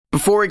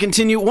Before we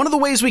continue, one of the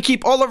ways we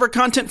keep all of our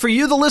content for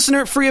you, the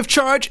listener, free of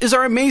charge is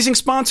our amazing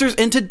sponsors,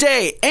 and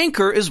today,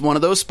 Anchor is one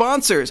of those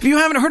sponsors. If you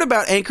haven't heard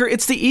about Anchor,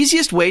 it's the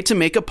easiest way to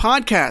make a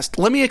podcast.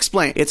 Let me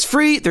explain. It's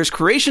free, there's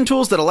creation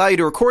tools that allow you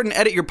to record and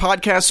edit your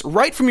podcasts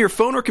right from your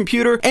phone or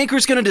computer.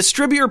 Anchor's going to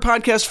distribute your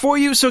podcast for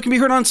you so it can be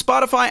heard on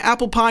Spotify,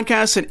 Apple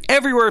Podcasts, and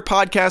everywhere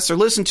podcasts are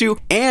listened to,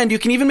 and you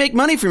can even make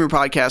money from your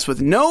podcast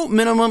with no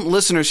minimum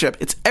listenership.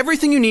 It's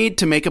everything you need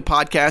to make a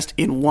podcast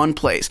in one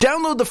place.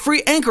 Download the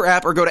free Anchor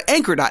app or go to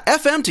anchor.fm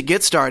to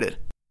get started.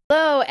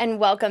 Hello and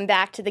welcome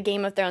back to the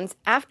Game of Thrones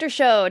After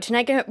Show.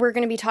 Tonight we're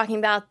going to be talking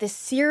about the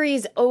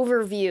series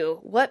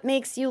overview. What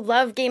makes you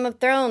love Game of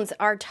Thrones?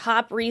 Our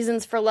top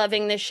reasons for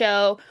loving the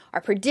show,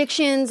 our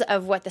predictions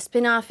of what the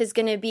spinoff is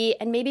going to be,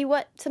 and maybe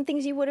what some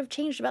things you would have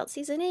changed about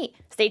Season 8.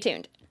 Stay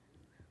tuned.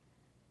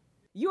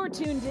 You're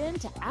tuned in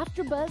to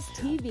AfterBuzz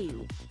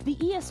TV, the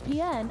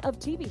ESPN of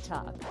TV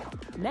talk.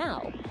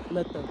 Now,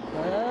 let the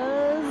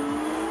buzz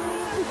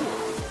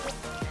begin.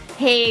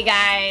 Hey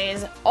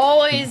guys,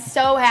 always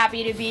so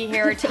happy to be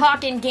here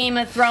talking Game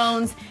of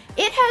Thrones.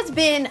 It has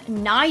been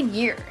 9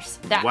 years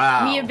that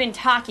we have been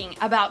talking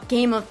about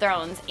Game of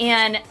Thrones,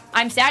 and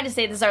I'm sad to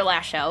say this is our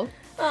last show.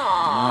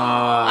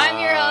 I'm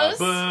your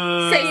host,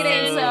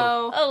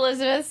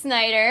 Elizabeth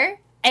Snyder.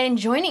 And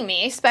joining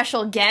me,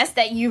 special guest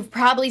that you've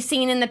probably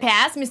seen in the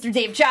past, Mr.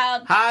 Dave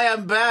Child. Hi,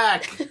 I'm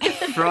back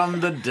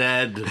from the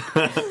dead.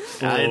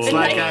 It's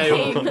like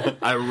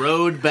I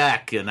rode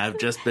back and I've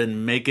just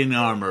been making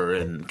armor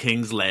in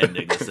King's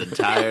Landing this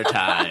entire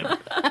time.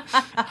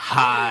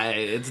 Hi,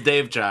 it's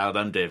Dave Child.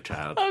 I'm Dave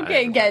Child.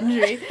 Okay,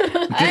 Gendry.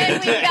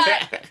 And we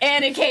got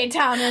Anna K.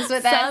 Thomas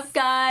with us. What's up,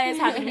 guys?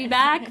 Happy to be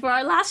back for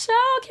our last show.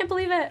 Can't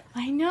believe it.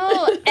 I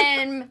know.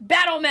 And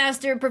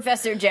Battlemaster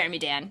Professor Jeremy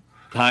Dan.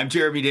 Hi, I'm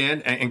Jeremy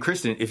Dan, and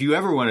Kristen, if you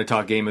ever want to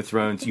talk Game of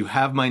Thrones, you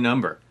have my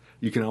number.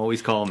 You can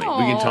always call me.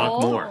 We can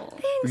talk more.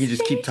 We can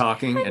just keep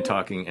talking and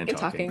talking and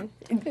talking.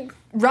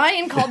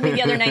 Ryan called me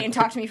the other night and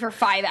talked to me for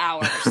 5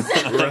 hours.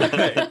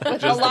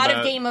 With a lot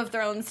of Game of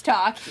Thrones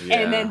talk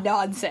and then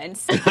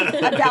nonsense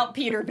about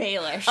Peter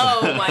Baelish.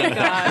 Oh my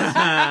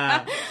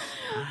gosh.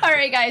 All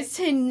right, guys,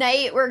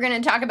 tonight we're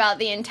going to talk about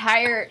the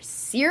entire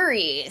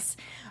series.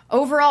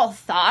 Overall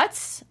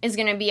thoughts is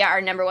going to be our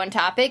number one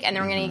topic, and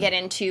then we're going to get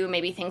into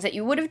maybe things that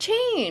you would have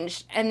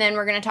changed. And then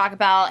we're going to talk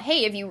about,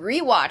 hey, if you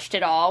rewatched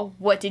it all,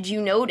 what did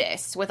you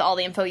notice with all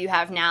the info you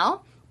have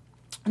now?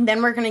 And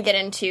then we're going to get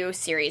into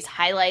series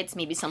highlights,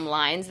 maybe some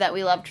lines that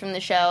we loved from the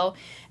show,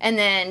 and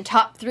then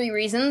top 3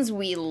 reasons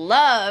we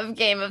love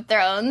Game of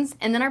Thrones,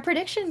 and then our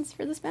predictions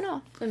for the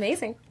spinoff.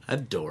 Amazing.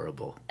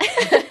 Adorable.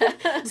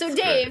 So,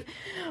 Dave,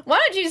 why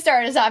don't you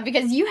start us off?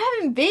 Because you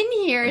haven't been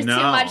here too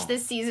much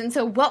this season.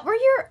 So what were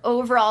your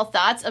overall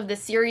thoughts of the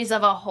series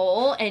of a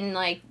whole and,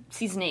 like,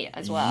 Season 8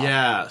 as well?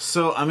 Yeah,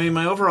 so, I mean,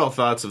 my overall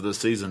thoughts of this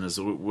season is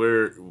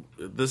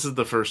this is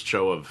the first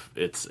show of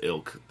its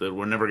ilk. That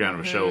we're never going to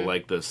have a show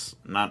like this,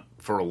 not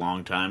for a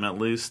long time at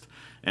least,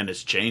 and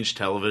it's changed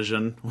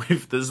television.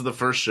 This is the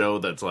first show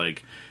that's,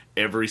 like,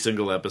 every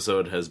single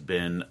episode has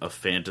been a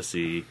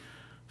fantasy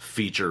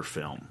feature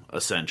film,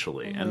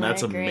 essentially. And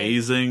that's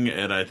amazing,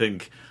 and I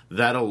think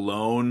that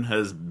alone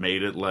has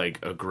made it, like,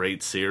 a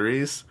great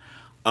series.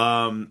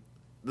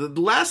 The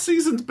last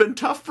season's been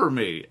tough for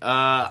me.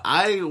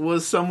 I've been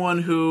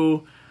someone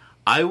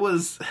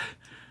who's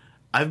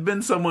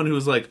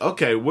like,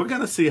 okay, we're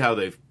gonna see how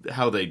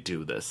they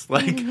do this.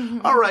 Like,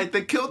 all right,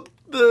 they killed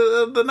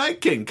the Night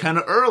King kind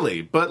of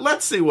early, but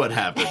let's see what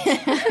happens.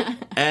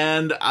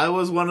 And I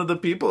was one of the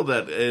people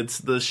that it's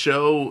the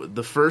show,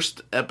 the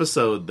first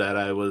episode that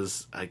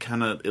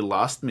it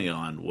lost me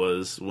on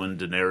was when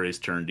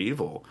Daenerys turned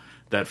evil.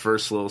 That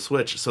first little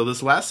switch. So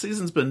this last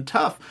season's been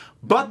tough,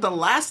 but the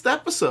last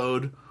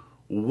episode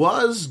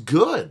was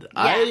good.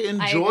 Yeah, I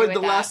enjoyed the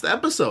last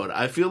episode.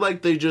 I feel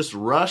like they just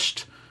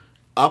rushed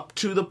up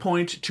to the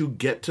point to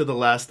get to the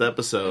last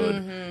episode,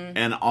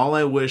 and all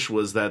I wish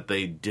was that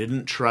they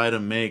didn't try to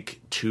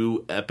make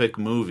 2 epic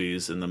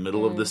movies in the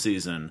middle of the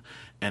season,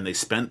 and they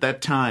spent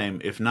that time,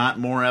 if not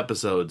more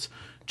episodes,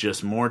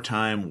 just more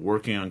time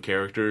working on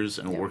characters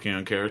and working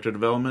on character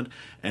development,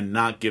 and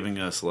not giving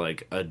us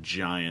like a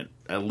giant,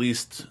 at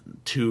least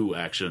 2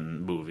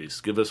 action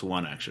movies. Give us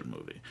 1 action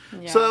movie.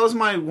 Yeah. So that was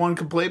my one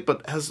complaint,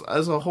 but as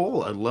a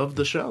whole, I loved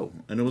the show,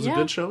 and it was a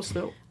good show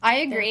still. I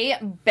agree.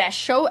 Best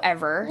show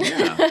ever.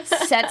 Yeah.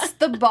 Sets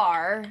the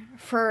bar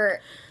for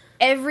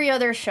every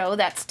other show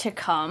that's to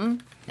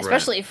come.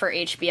 Especially for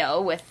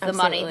HBO with the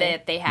money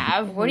that they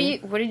have. What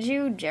did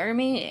you,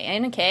 Jeremy,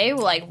 Anna Kay,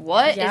 like,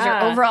 what is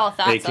your overall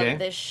thoughts of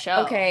this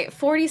show? Okay,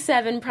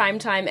 47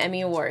 Primetime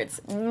Emmy Awards.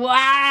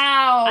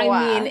 Wow!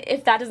 I mean,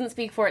 if that doesn't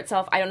speak for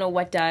itself, I don't know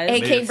what does.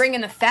 AK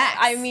bringing the facts.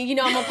 I mean, you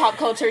know, I'm a pop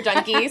culture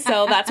junkie,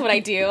 so that's what I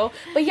do.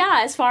 But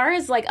yeah, as far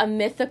as, like, a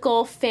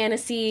mythical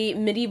fantasy,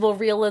 medieval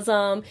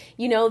realism,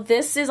 you know,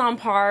 this is on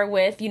par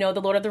with, you know,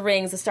 the Lord of the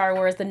Rings, the Star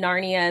Wars, the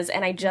Narnias,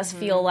 and I just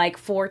feel like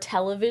for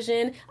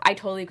television, I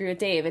totally agree with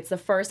Dave. It's the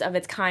first of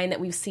its kind that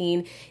we've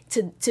seen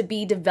to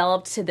be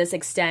developed to this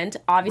extent.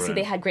 Obviously,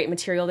 they had great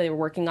material they were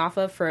working off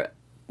of for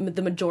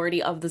the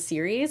majority of the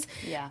series.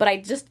 Yeah. But I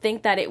just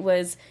think that it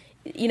was,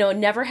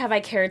 never have I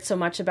cared so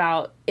much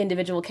about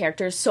individual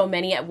characters, so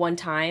many at one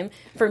time.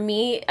 For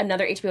me,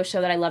 another HBO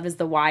show that I loved is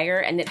The Wire,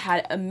 and it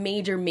had a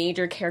major,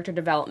 major character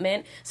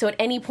development. So at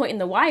any point in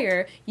The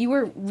Wire, you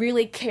were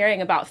really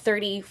caring about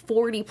 30,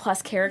 40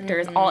 plus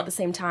characters all at the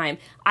same time.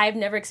 I've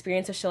never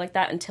experienced a show like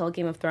that until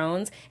Game of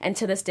Thrones, and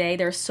to this day,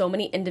 there are so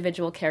many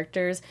individual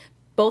characters,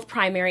 both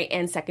primary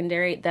and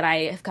secondary, that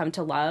I have come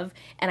to love,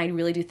 and I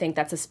really do think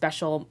that's a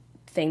special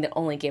thing that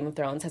only Game of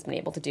Thrones has been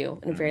able to do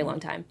in a very long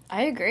time.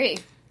 I agree.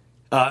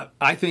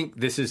 I think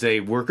this is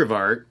a work of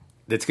art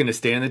that's going to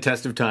stand the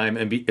test of time,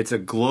 and it's a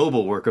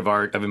global work of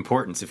art of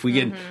importance. If we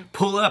can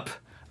pull up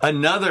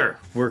another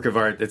work of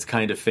art that's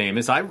kind of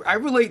famous, I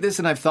relate this,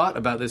 and I've thought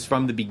about this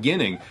from the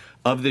beginning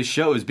of this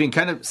show, as being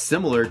kind of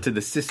similar to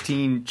the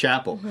Sistine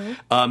Chapel.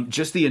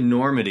 Just the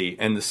enormity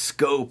and the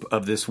scope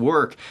of this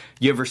work.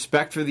 You have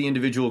respect for the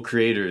individual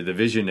creator, the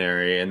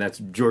visionary, and that's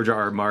George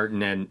R.R.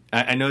 Martin. And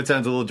I know it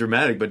sounds a little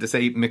dramatic, but to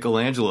say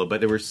Michelangelo, but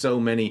there were so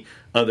many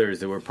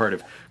others that were part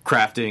of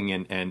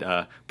crafting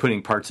and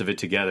putting parts of it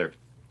together.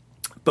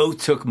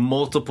 Both took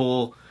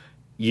multiple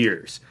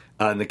years.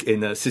 In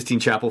the Sistine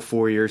Chapel,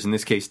 4 years, in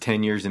this case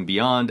 10 years and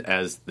beyond,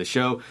 as the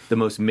show. The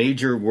most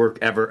major work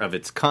ever of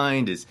its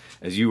kind, is,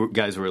 as you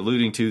guys were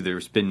alluding to,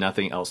 there's been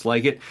nothing else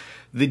like it.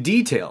 The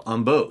detail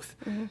on both.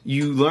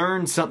 You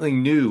learn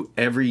something new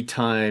every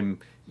time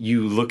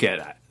you look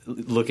at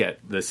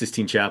the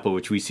Sistine Chapel,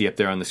 which we see up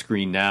there on the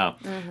screen now.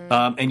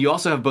 And you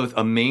also have both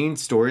a main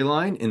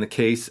storyline. In the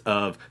case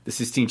of the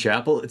Sistine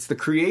Chapel, it's the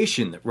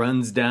creation that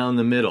runs down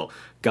the middle.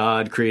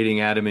 God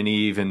creating Adam and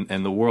Eve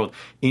and the world.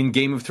 In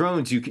Game of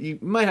Thrones, you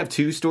might have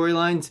two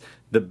storylines: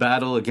 the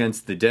battle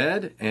against the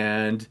dead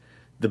and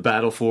the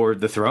battle for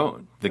the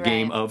throne, the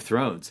Game of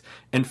Thrones.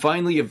 And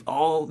finally, you have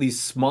all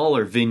these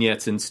smaller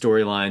vignettes and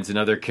storylines and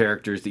other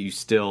characters that you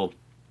still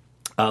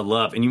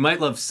love. And you might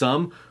love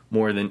some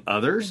more than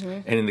others.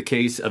 And in the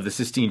case of the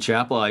Sistine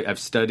Chapel, I've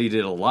studied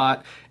it a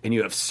lot, and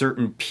you have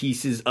certain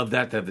pieces of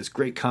that have this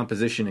great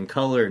composition and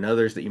color, and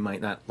others that you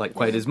might not like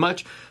quite as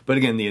much. But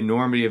again, the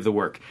enormity of the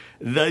work.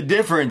 The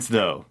difference,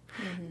 though,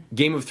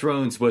 Game of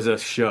Thrones was a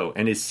show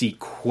and is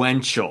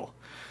sequential.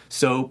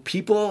 So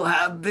people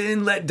have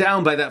been let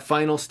down by that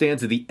final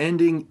stanza. The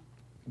ending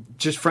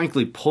just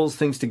frankly pulls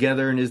things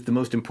together and is the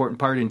most important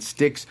part and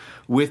sticks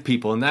with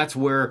people. And that's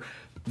where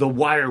The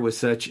Wire was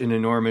such an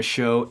enormous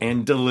show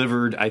and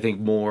delivered, I think,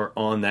 more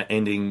on that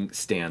ending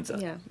stanza.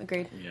 Yeah,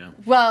 agreed. Yeah.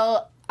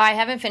 Well, I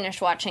haven't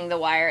finished watching The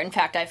Wire. In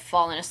fact, I've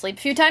fallen asleep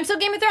a few times, so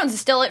Game of Thrones is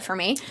still it for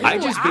me. I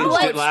just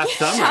binged it last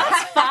summer.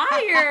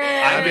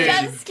 Fire!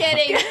 Just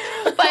kidding.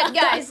 But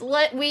guys,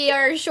 we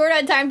are short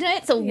on time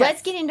tonight, so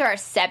let's get into our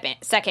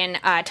second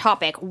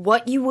topic,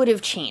 what you would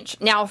have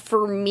changed. Now,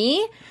 for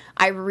me,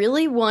 I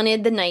really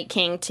wanted the Night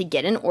King to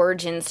get an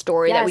origin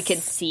story that we could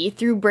see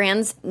through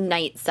Bran's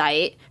night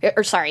sight,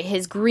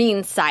 his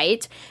green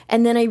sight,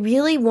 and then I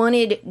really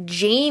wanted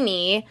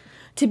Jaime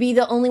to be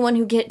the only one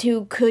who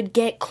could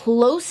get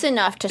close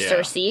enough to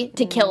Cersei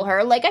to kill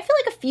her. Like, I feel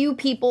like a few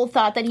people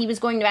thought that he was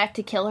going to have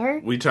to kill her.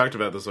 We talked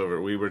about this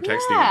we were texting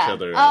each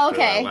other after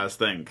that last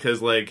thing.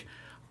 Because, like,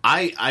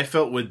 I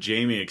felt with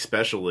Jaime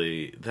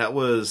especially, that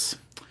was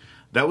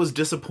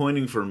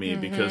disappointing for me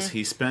because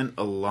he spent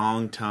a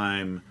long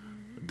time...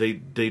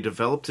 They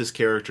developed his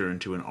character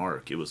into an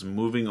arc. It was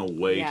moving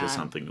away to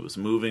something.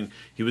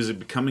 He was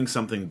becoming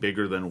something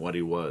bigger than what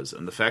he was.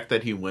 And the fact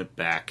that he went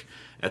back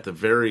at the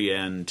very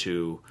end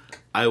to,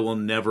 I will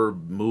never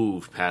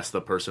move past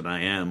the person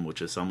I am,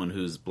 which is someone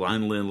who's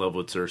blindly in love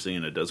with Cersei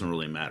and it doesn't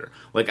really matter.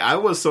 Like, I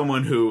was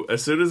someone who,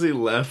 as soon as he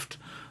left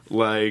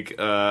Winterfell,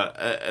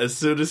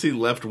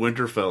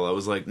 I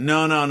was like,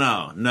 no,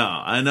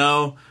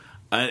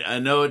 I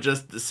know it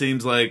just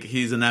seems like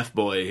he's an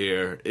F-boy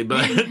here,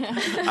 but he's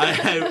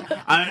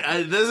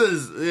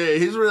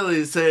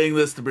really saying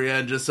this to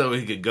Brienne just so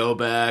he could go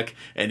back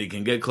and he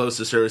can get close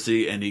to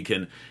Cersei and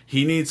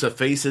he needs to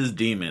face his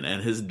demon,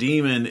 and his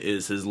demon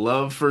is his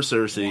love for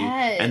Cersei,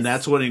 and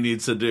that's what he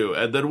needs to do.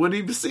 And then when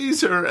he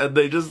sees her and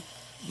they just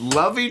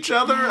love each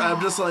other, I'm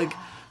just like,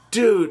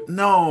 dude,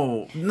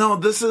 no,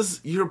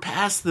 you're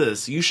past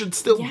this. You should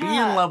still be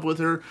in love with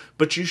her,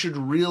 but you should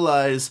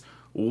realize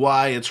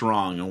why it's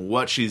wrong and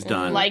what she's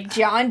done. Like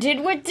Jon did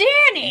with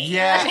Dany.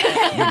 Yeah.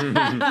 And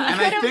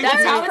I think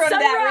from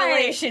that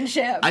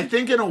relationship. I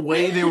think in a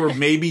way they were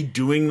maybe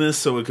doing this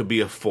so it could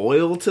be a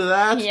foil to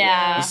that.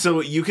 Yeah.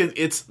 So you can,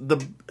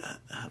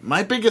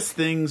 my biggest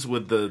things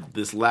with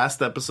this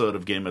last episode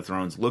of Game of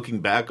Thrones,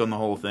 looking back on the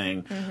whole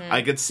thing,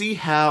 I could see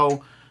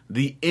how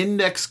the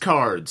index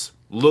cards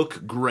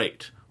look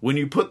great. When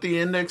you put the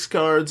index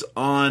cards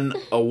on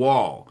a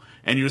wall,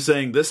 and you're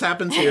saying, this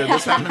happens here,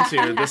 this happens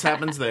here, this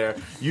happens there,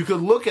 you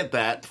could look at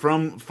that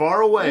from far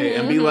away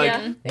and be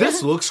like,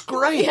 this looks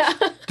great. Yeah.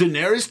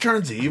 Daenerys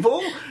turns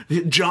evil?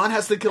 Jon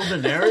has to kill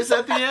Daenerys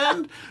at the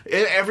end?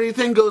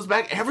 Everything goes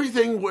back.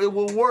 Everything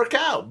will work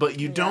out. But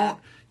you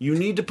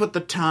need to put the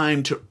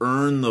time to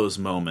earn those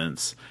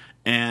moments.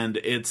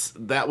 And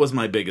that was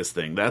my biggest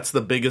thing. That's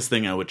the biggest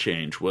thing I would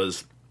change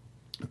was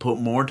put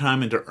more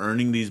time into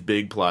earning these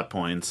big plot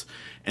points,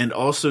 and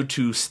also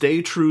to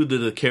stay true to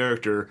the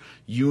character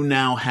you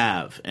now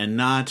have, and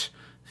not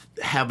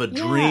have a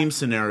dream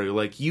scenario.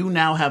 Like, you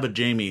now have a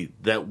Jaime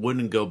that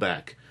wouldn't go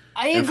back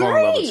and fall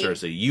in love with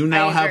Cersei. You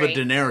now have a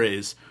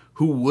Daenerys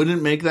who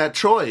wouldn't make that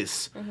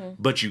choice,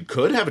 but you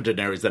could have a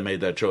Daenerys that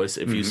made that choice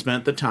if you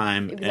spent the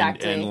time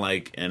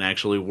and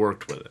actually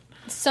worked with it.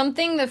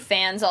 Something the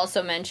fans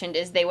also mentioned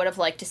is they would have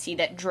liked to see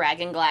that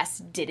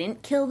Dragonglass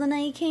didn't kill the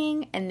Night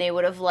King, and they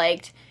would have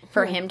liked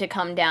for him to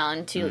come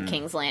down to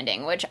King's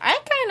Landing, which I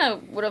kind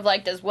of would have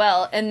liked as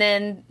well. And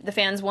then the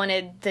fans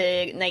wanted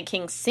the Night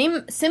King's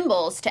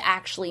symbols to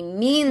actually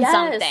mean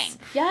something.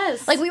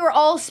 Yes. Like, we were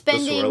all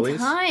spending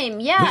time.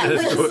 Yeah.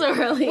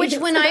 Which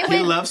when I went... He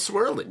loves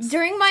swirlies.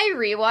 During my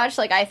rewatch,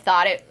 like, I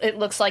thought it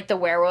looks like the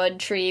werewood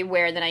tree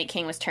where the Night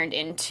King was turned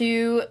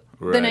into...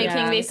 The Night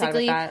King,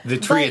 basically. The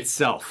tree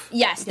itself.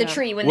 Yes, the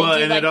tree, when they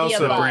do, and like,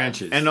 also the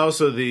branches. And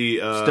also the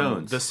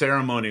stones. The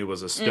ceremony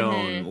was a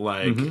stone,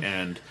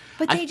 and...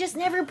 But they just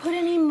never put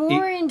any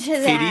more into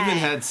that. It even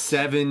had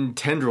 7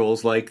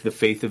 tendrils, like the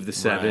Faith of the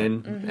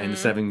Seven and the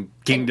 7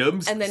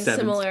 Kingdoms. And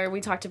then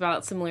we talked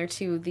about similar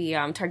to the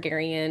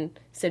Targaryen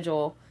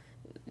sigil,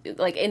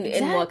 like in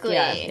look.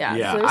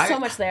 Yeah. So there's so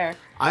much there.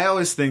 I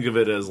always think of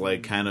it as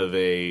like kind of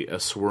a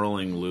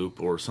swirling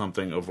loop or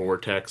something, a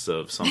vortex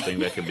of something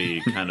that could be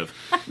kind of...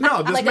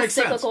 No, this like makes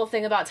a cyclical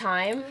thing about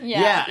time.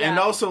 Yeah, and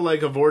also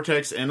like a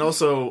vortex, and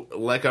also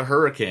like a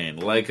hurricane,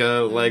 like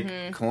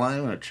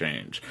climate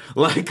change,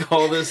 like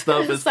all this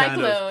stuff is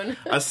kind of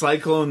a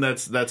cyclone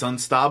that's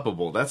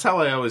unstoppable. That's how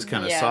I always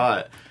kind of saw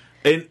it.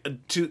 And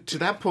to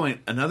that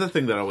point, another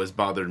thing that always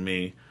bothered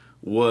me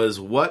was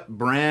what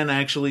Bran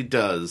actually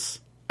does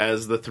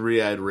as the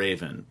three-eyed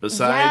raven.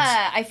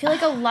 Besides, I feel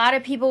like a lot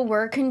of people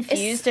were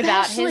confused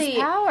about his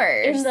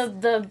powers in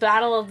the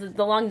Battle of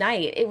the Long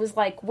Night. It was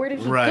like, where did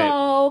he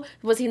go?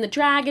 Was he in the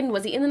dragon?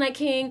 Was he in the Night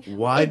King?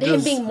 Why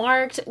him being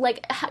marked?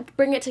 Like,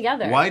 bring it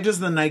together. Why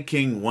does the Night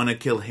King want to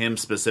kill him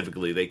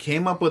specifically? They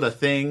came up with a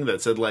thing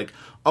that said like,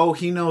 oh,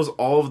 he knows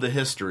all of the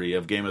history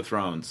of Game of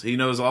Thrones. He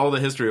knows all the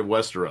history of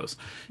Westeros.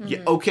 Yeah,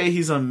 okay,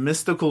 he's a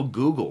mystical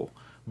Google.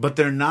 But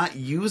they're not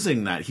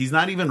using that. He's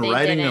not even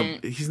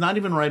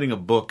writing a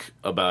book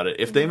about it.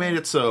 If they made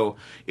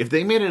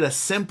it as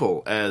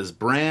simple as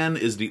Bran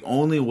is the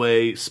only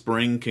way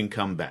spring can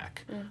come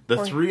back.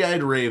 The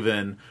three-eyed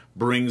raven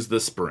brings the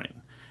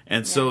spring.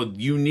 And so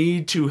you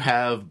need to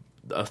have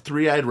a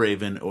three-eyed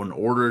raven in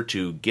order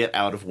to get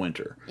out of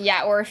winter.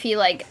 Yeah, or if he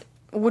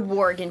would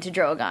warg into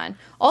Drogon.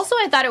 Also,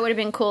 I thought it would have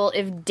been cool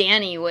if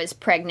Dany was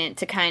pregnant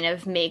to kind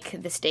of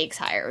make the stakes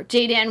higher.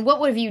 J-Dan, what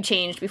would have you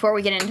changed before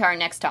we get into our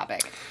next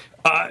topic?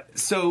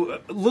 So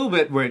a little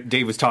bit what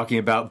Dave was talking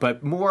about,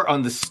 but more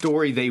on the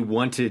story they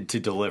wanted to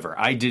deliver.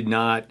 I did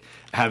not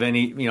have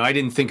any, I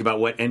didn't think about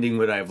what ending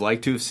would I have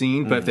liked to have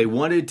seen, but if they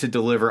wanted to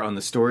deliver on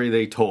the story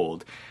they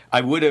told, I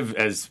would have,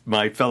 as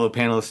my fellow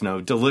panelists know,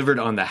 delivered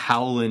on the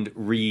Howland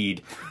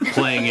Reed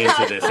playing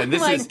into this. And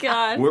this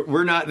God.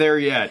 We're not there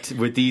yet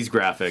with these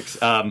graphics.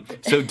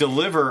 So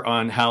deliver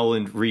on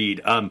Howland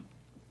Reed.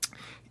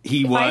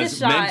 He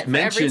was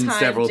mentioned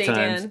several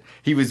times.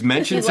 He was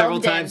mentioned several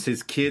times.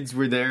 His kids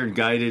were there and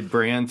guided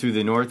Bran through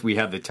the north. We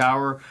have the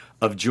Tower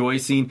of Joy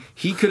scene.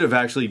 He could have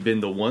actually been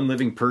the one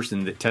living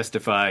person that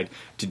testified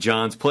to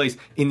Jon's place.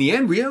 In the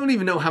end, we don't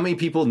even know how many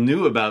people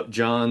knew about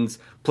Jon's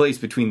place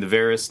between the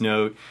Varys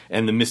note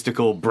and the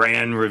mystical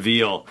Bran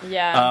reveal.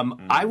 Yeah.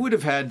 I would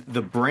have had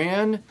the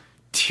Bran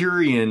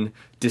Tyrion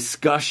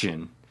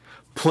discussion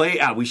play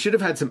out. We should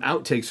have had some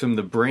outtakes from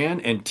the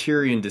Bran and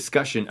Tyrion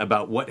discussion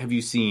about what have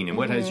you seen and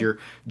what has your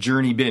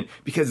journey been,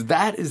 because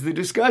that is the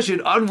discussion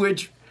on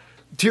which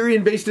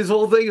Tyrion based his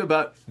whole thing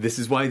about this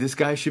is why this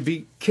guy should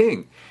be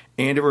king.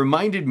 And it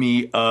reminded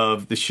me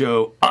of the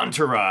show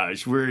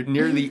Entourage, where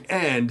near the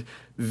end,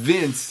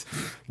 Vince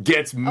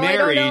gets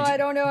married. I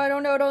don't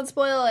know. Don't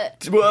spoil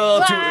it.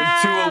 Well, to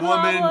a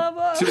woman.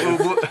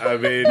 I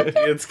mean,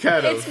 it's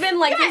kind of... It's been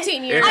like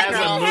 15 years. It has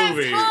a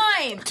movie.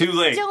 Time. Too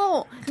late.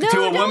 Don't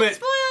woman,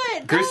 spoil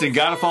it. Kristen,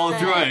 gotta follow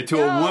through on it.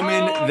 To a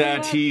woman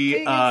that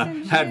he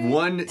had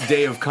one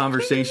day of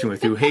conversation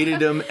with, who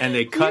hated him, and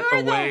they cut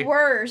You're away. The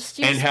worst.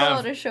 You and spoiled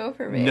have a show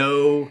for me.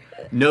 No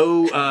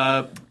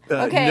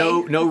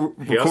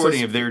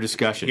recording of their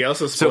discussion. He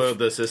also spoiled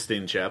the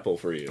Sistine Chapel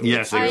for you.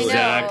 Yes, I know.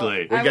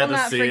 exactly. I will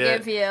not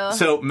forgive you.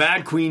 So,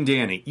 Mad Queen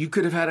Dany, you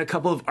could have had a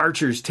couple of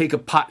archers take a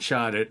pot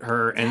shot at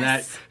her, and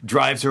that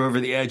drives her over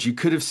the edge. You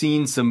could have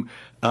seen some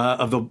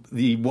of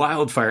the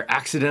wildfire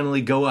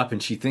accidentally go up,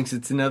 and she thinks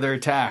it's another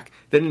attack.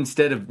 Then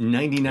instead of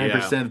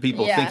 99% of the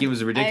people think it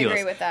was ridiculous, I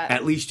agree with that.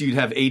 at least you'd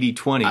have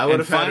 80-20. I would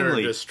have had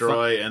her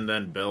destroy, and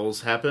then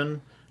bells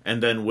happen.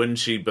 And then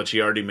but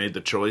she already made the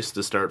choice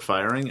to start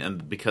firing,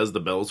 and because the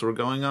bells were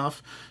going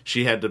off,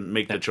 she had to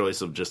make the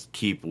choice of just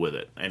keep with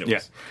it.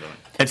 Anyways,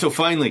 And so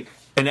finally,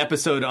 an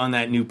episode on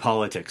that new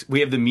politics. We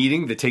have the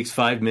meeting that takes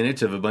 5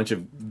 minutes of a bunch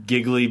of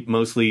giggly,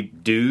 mostly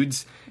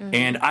dudes.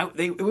 And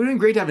it would have been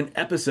great to have an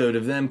episode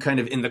of them kind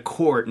of in the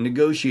court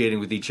negotiating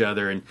with each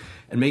other and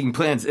making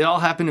plans. It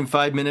all happened in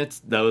 5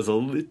 minutes. That was a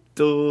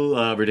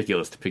little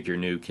ridiculous to pick your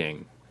new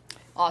king.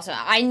 Awesome.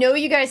 I know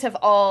you guys have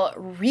all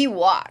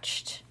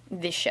rewatched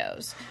the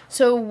shows.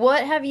 So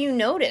what have you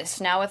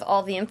noticed now with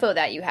all the info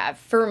that you have?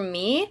 For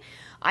me,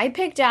 I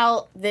picked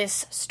out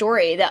this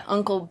story that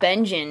Uncle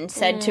Benjen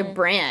said to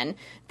Bran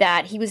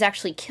that he was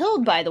actually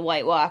killed by the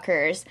White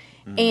Walkers,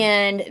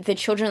 and the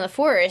Children of the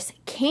Forest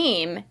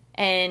came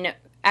and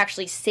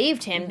actually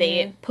saved him.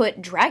 They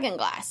put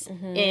dragonglass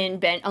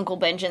in Uncle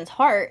Benjen's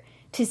heart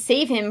to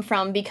save him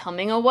from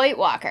becoming a White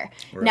Walker.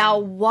 Right. Now,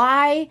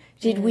 why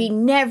did we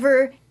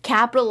never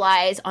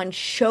capitalize on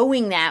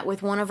showing that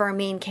with one of our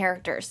main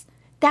characters?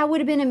 That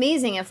would have been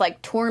amazing if,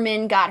 like,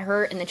 Tormund got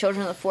hurt and the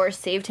Children of the Forest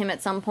saved him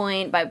at some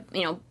point by,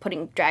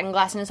 putting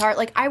dragonglass in his heart.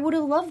 Like, I would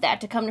have loved that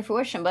to come to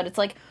fruition, but it's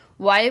like,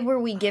 why were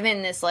we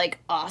given this, like,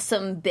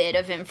 awesome bit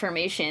of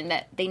information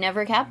that they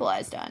never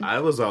capitalized on? I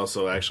was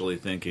also actually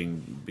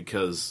thinking,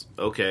 because,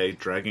 okay,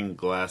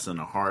 dragonglass in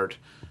a heart,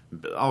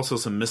 but also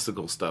some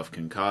mystical stuff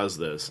can cause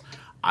this.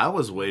 I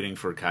was waiting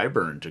for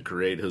Qyburn to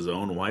create his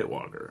own White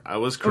Walker. I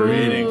was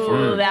creating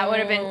that would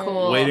have been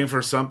cool. Waiting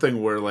for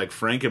something where, like,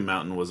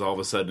 Frankenmountain was all of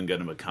a sudden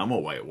going to become a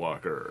White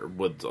Walker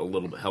with a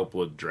little bit help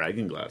with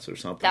dragonglass or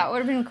something. That would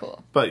have been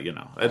cool. But,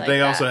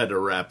 they also had to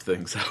wrap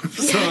things up.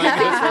 So I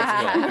guess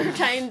that's We're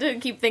trying to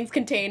keep things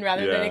contained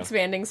rather than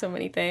expanding so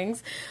many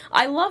things.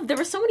 There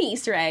were so many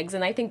Easter eggs,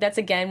 and I think that's,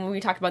 again, when we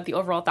talked about the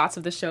overall thoughts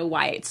of the show,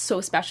 why it's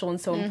so special and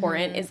so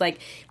important, is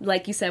like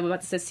you said about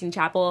the Sistine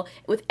Chapel,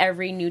 with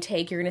every new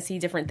take, you're going to see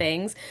different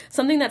things.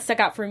 Something that stuck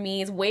out for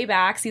me is way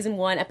back, season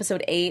 1,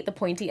 episode 8, the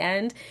pointy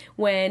end,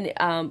 when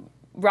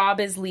Robb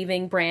is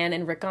leaving Bran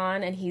and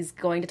Rickon, and he's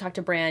going to talk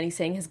to Bran. He's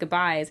saying his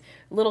goodbyes.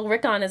 Little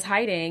Rickon is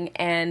hiding,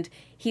 and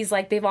he's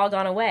like, they've all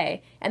gone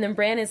away. And then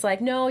Bran is like,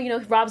 no,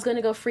 Robb's going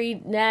to go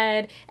free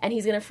Ned, and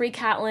he's going to free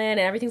Catelyn, and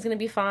everything's going to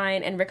be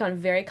fine. And Rickon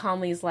very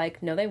calmly is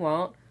like, no, they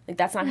won't. Like,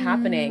 that's not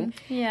happening.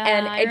 Yeah,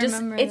 and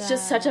it's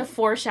just such a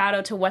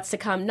foreshadow to what's to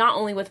come, not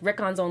only with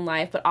Rickon's own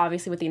life, but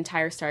obviously with the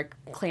entire Stark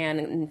clan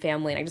and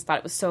family. And I just thought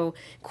it was so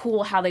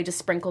cool how they just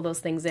sprinkle those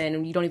things in,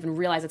 and you don't even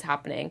realize it's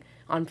happening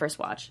on first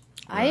watch.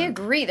 I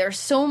agree. There's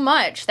so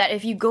much that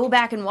if you go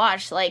back and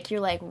watch, like,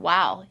 you're like,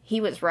 wow, he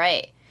was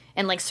right.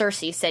 And like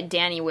Cersei said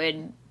Dany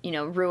would,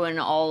 ruin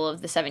all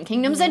of the Seven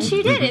Kingdoms, and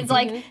she did. It's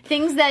like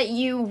things that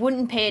you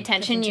wouldn't pay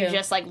attention, you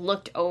just like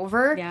looked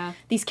over. Yeah.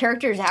 These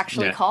characters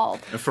actually called.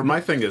 For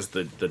my thing is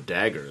the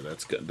dagger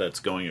that's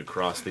going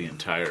across the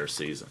entire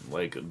season,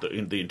 like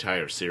the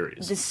entire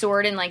series. The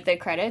sword in like the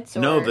credits? Or?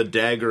 No, the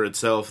dagger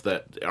itself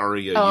that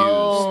Arya used.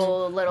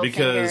 Littlefinger.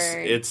 Because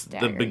it's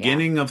dagger, the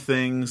beginning of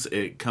things.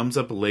 It comes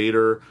up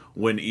later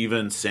when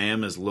even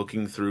Sam is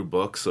looking through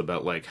books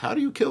about, like, how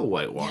do you kill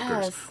White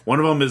Walkers? Yes. One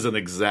of them is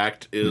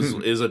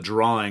is a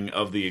drawing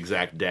of the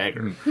exact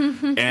dagger.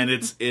 And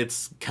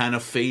it's kind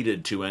of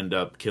fated to end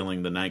up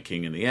killing the Night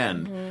King in the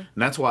end. And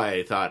that's why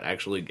I thought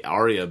actually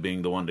Arya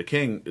being the one to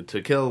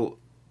kill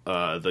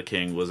the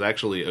king was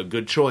actually a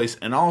good choice,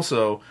 and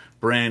also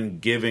Bran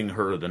giving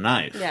her the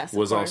knife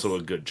was also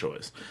a good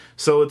choice.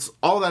 So it's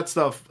all that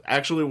stuff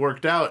actually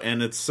worked out,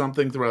 and it's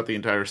something throughout the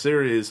entire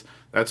series.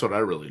 That's what I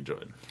really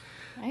enjoyed.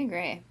 I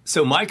agree.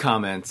 So my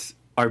comments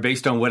are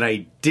based on what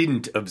I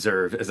didn't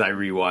observe as I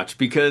rewatched,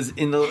 because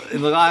in the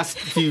last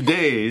few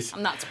days,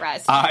 I'm not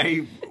surprised.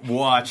 I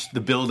watched the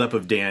buildup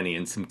of Dany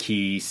and some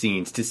key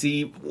scenes to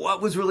see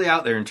what was really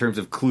out there in terms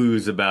of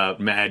clues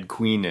about Mad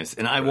Queenness.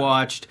 And I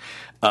watched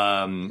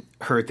her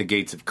at the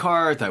Gates of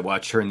Qarth. I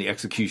watched her in the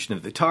execution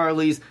of the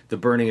Tarleys, the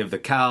burning of the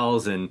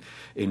cows in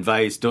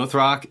Vaes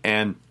Dothrak,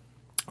 and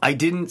I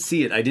didn't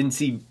see it. I didn't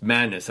see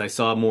madness. I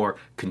saw more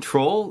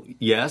control,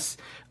 yes.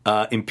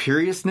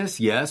 Imperiousness,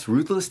 yes.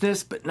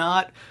 Ruthlessness, but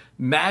not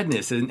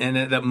madness. And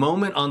at that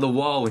moment on the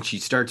wall when she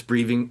starts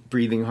breathing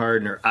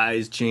hard and her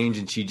eyes change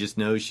and she just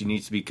knows she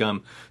needs to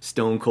become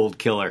Stone Cold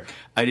Killer,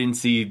 I didn't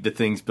see the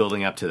things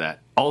building up to that.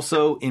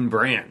 Also, in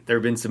Bran, there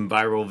have been some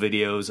viral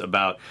videos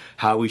about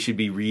how we should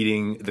be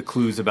reading the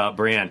clues about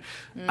Bran.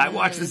 I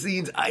watched the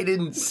scenes. I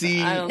didn't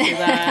see. I don't see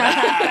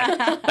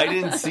that. I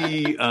didn't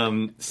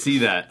see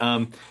that.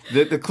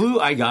 The clue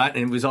I got,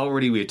 and it was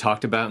already we had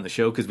talked about in the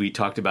show, because we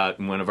talked about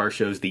in one of our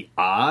shows the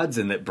odds,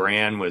 and that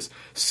Bran was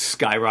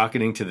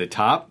skyrocketing to the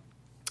top.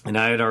 And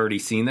I had already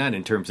seen that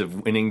in terms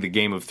of winning the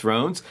Game of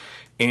Thrones.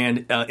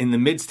 And in the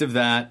midst of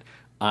that,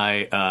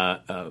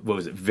 what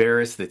was it,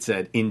 Varys, that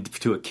said,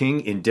 to a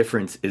king,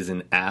 indifference is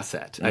an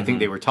asset. I think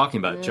they were talking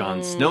about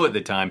Jon Snow at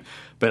the time,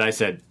 but I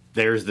said,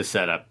 there's the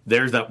setup.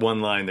 There's that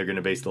one line they're going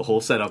to base the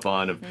whole setup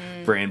on of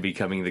Bran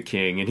becoming the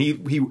king. And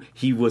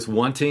he was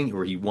wanting,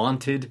 or he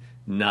wanted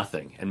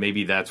nothing. And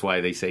maybe that's why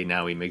they say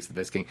now he makes the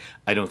best king.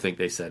 I don't think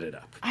they set it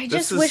up. I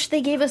just wish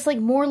they gave us like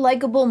more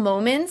likable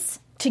moments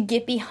to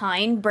get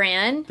behind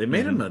Bran. They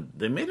made him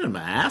an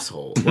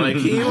asshole. Like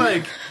he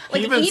Like he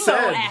even emo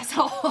said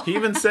asshole. he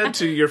even said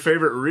to your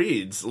favorite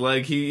reads,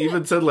 like he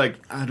even said like,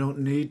 I don't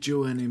need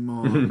you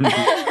anymore.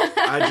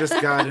 I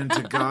just got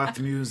into goth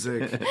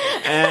music.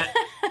 And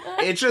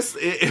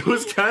it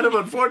was kind of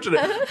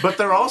unfortunate. But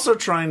they're also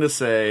trying to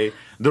say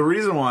the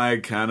reason why I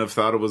kind of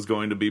thought it was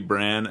going to be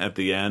Bran at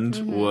the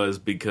end was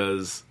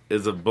because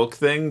it's a book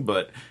thing,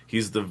 but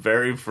he's the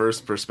very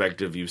first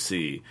perspective you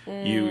see.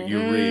 You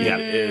read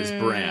is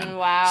Bran.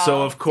 Wow.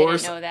 So of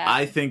course Didn't know that.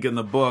 I think in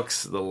the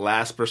books the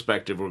last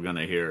perspective we're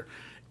gonna hear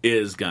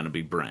is gonna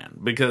be Bran.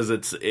 Because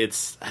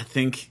it's I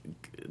think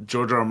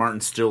George R. R.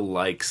 Martin still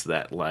likes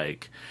that,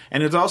 like,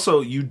 and it's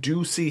also you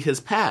do see his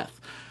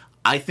path.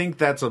 I think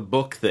that's a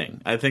book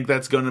thing. I think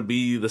that's going to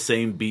be the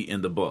same beat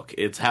in the book.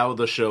 It's how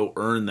the show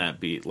earned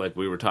that beat, like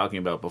we were talking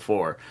about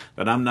before,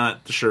 that I'm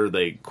not sure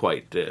they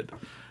quite did.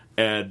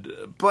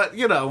 But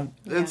you know,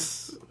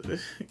 it's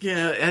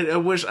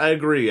I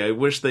agree. I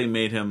wish they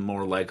made him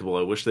more likable.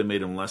 I wish they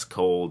made him less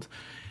cold.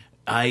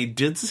 I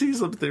did see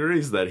some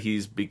theories that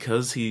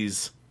because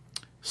he's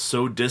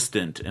so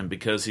distant and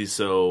because he's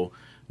so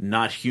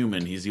not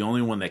human, he's the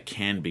only one that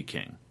can be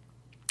king.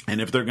 And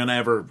if they're going to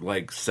ever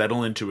like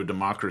settle into a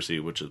democracy,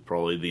 which is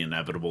probably the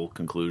inevitable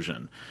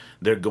conclusion,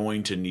 they're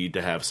going to need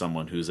to have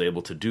someone who's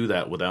able to do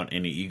that without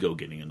any ego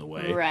getting in the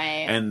way.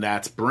 Right. And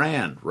that's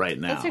Bran right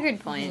now. That's a good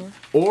point.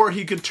 Or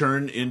he could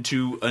turn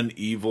into an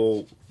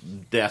evil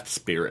death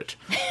spirit,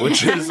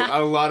 which is a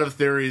lot of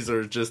theories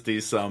are just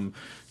these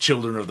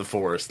children of the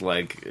forest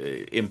like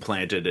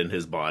implanted in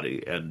his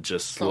body, and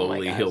just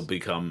slowly he'll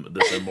become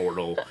this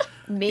immortal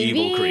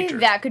evil creature.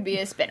 Maybe that could be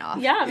a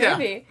spinoff. Yeah, Yeah.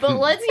 maybe. But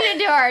let's get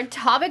into our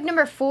topic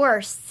number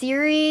 4,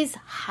 series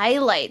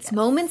highlights,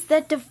 moments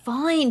that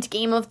defined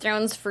Game of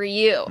Thrones for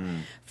you.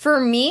 For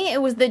me,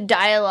 it was the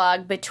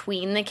dialogue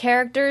between the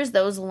characters,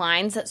 those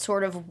lines that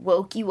sort of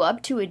woke you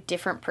up to a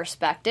different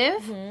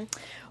perspective.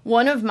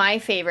 One of my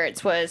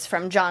favorites was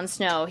from Jon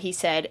Snow. He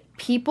said,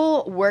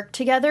 people work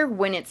together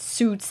when it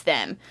suits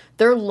them.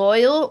 They're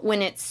loyal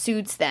when it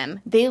suits them.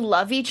 They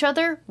love each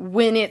other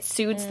when it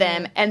suits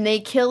them. And they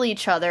kill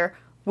each other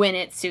when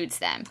it suits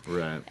them.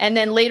 Right. And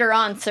then later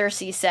on,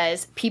 Cersei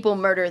says, people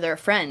murder their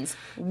friends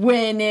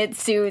when it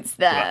suits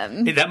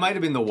them. That might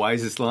have been the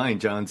wisest line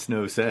Jon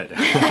Snow said.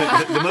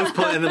 the most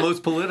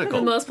political.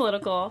 The most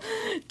political.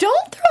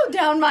 Don't throw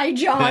down my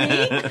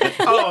Johnny.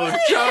 Oh,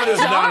 Jon is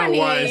not a Johnny.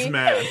 wise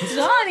man.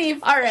 Johnny.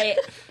 All right.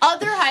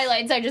 Other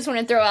highlights I just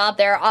want to throw out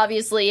there.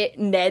 Obviously,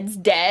 Ned's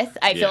death.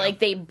 I feel Yeah. like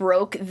they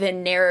broke the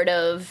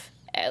narrative,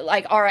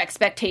 like our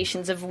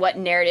expectations of what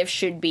narrative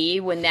should be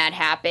when that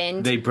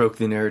happened. They broke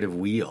the narrative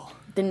wheel.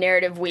 The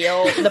narrative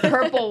wheel, the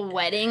purple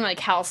wedding, like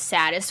how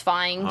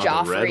satisfying The red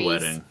Joffrey's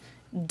wedding.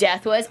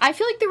 death was. I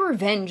feel like the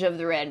revenge of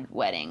the red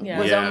wedding Yeah.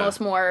 was Yeah.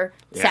 almost more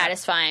Yeah.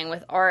 satisfying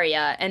with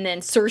Arya, and then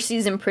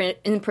Cersei's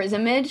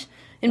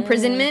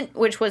imprisonment,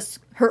 which was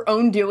her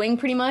own doing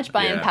pretty much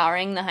by Yeah.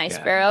 empowering the High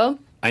Sparrow.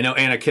 I know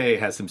Anna Kay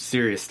has some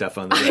serious stuff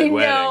on the Red I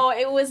Wedding. know,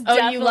 it was Oh,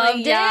 definitely, you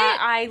loved it?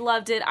 I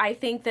loved it. I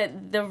think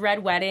that the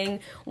Red Wedding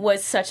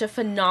was such a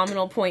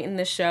phenomenal point in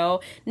the show,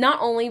 not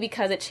only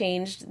because it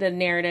changed the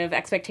narrative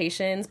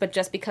expectations, but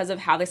just because of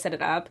how they set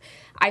it up.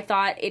 I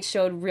thought it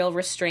showed real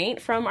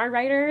restraint from our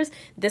writers.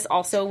 This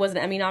also was an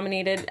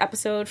Emmy-nominated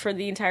episode for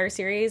the entire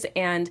series,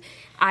 and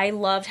I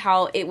loved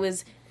how it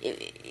was...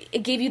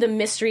 It gave you the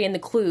mystery and the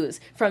clues,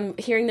 from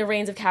hearing the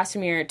Reigns of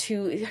Castamere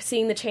to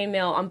seeing the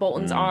chainmail on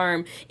Bolton's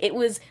arm.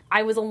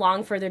 I was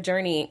along for the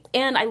journey,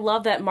 and I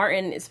love that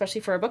Martin,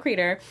 especially for a book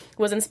reader,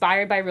 was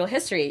inspired by real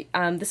history.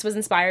 This was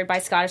inspired by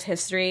Scottish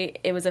history.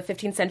 It was a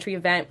 15th century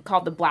event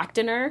called the Black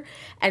Dinner,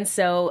 and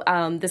so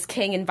this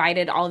king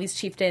invited all these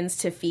chieftains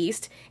to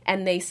feast,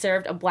 and they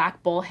served a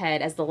black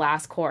bullhead as the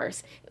last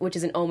course, which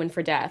is an omen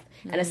for death,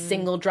 and a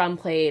single drum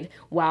played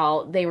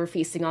while they were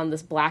feasting on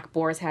this black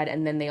boar's head,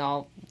 and then they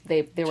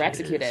were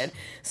executed.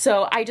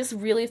 So I just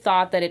really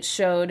thought that it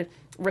showed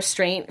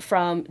restraint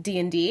from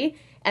D&D.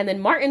 And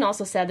then Martin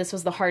also said this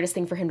was the hardest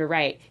thing for him to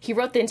write. He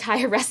wrote the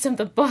entire rest of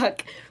the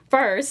book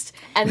first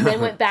and then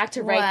went back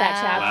to write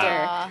that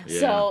chapter. Wow.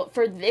 So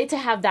for it to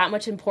have that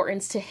much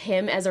importance to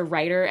him as a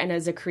writer and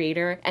as a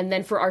creator, and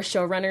then for our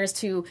showrunners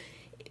to...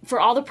 For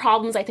all the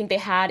problems I think they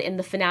had in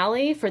the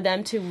finale, for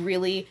them to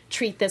really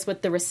treat this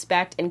with the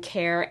respect and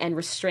care and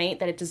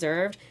restraint that it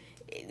deserved,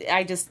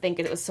 I just think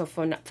it was so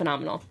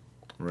phenomenal.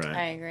 Right.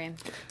 I agree.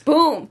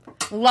 Boom!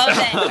 Love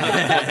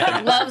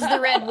it. Loves the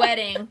red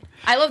wedding.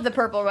 I love the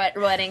purple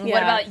wedding. What Yeah.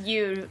 about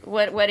you?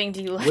 What wedding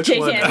do you like? Which one?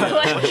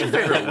 What's your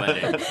favorite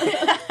wedding?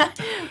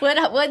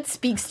 What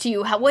speaks to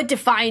you? What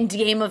defined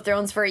Game of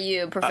Thrones for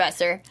you,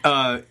 Professor?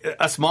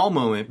 A small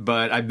moment,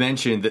 but I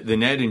mentioned that the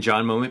Ned and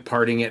John moment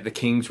parting at the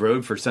King's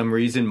Road. For some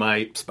reason,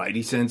 my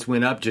spidey sense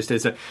went up just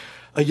as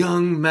a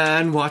young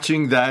man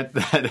watching that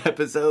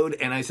episode,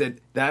 and I said,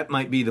 that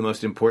might be the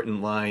most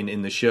important line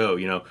in the show.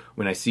 You know,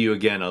 when I see you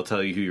again, I'll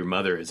tell you who your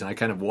mother is. And I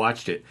kind of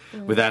watched it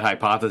with that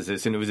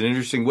hypothesis, and it was an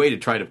interesting way to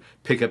try to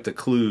pick up the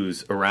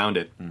clues around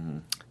it.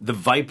 the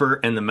Viper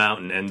and the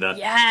Mountain and the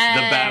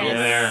battle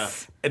there.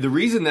 And the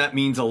reason that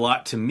means a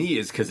lot to me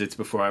is because it's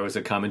before I was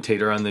a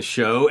commentator on the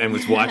show and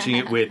was watching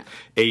it with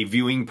a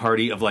viewing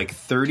party of like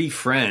 30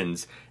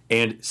 friends.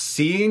 And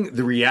seeing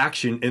the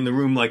reaction in the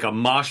room like a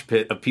mosh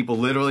pit of people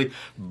literally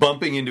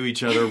bumping into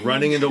each other,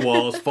 running into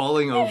walls,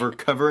 falling over,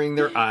 covering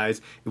their eyes.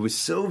 It was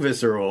so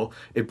visceral.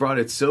 It brought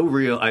it so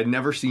real. I'd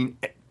never seen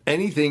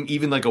anything,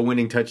 even like a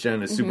winning touchdown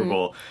in a Super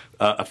Bowl,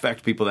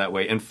 affect people that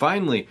way. And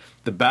finally,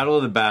 the Battle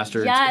of the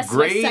Bastards. Yes,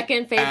 great my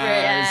second favorite.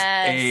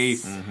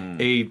 As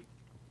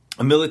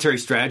a military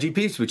strategy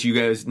piece, which you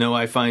guys know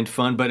I find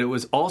fun, but it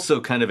was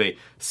also kind of a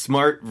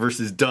smart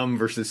versus dumb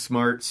versus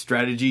smart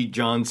strategy.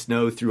 Jon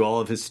Snow threw all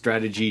of his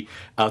strategy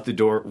out the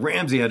door.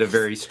 Ramsay had a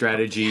very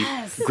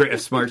great,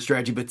 smart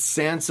strategy, but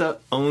Sansa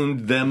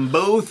owned them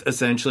both,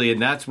 essentially,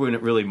 and that's when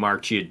it really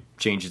marked. She had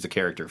changes the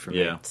character for me.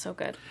 Yeah. So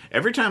good.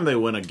 Every time they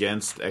went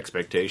against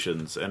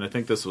expectations, and I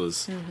think this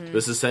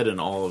is said in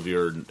all of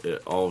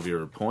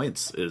your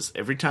points, is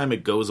every time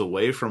it goes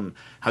away from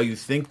how you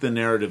think the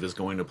narrative is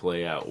going to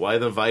play out. Why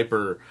the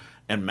Viper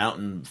and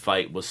Mountain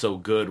fight was so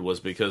good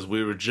was because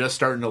we were just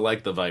starting to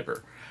like the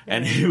Viper.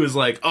 And he was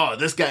like, oh,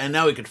 this guy, and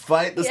now he could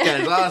fight? This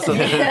guy's awesome.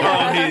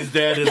 Oh, he's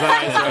dead. His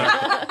eyes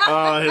are...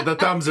 Oh, the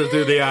thumbs are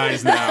through the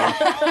eyes now.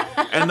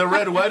 And the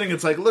Red Wedding,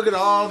 it's like, look at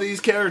all these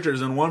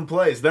characters in one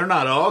place. They're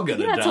not all going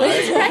to die.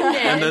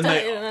 And then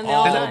they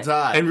all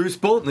die. And Roose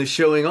Bolton is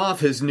showing off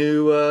his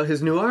new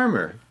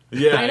armor.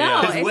 Yeah, I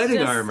know. His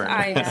wedding armor.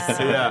 I know.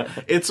 Yeah,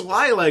 it's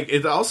why, like,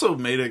 it also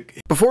made it...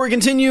 Before we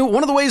continue,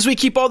 one of the ways we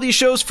keep all these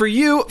shows for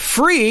you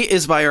free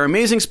is by our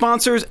amazing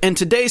sponsors, and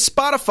today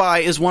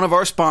Spotify is one of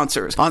our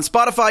sponsors. On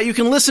Spotify, you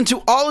can listen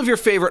to all of your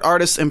favorite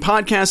artists and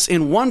podcasts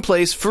in one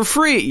place for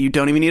free. You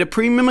don't even need a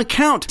premium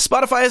account.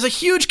 Spotify has a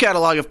huge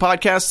catalog of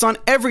podcasts on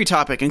every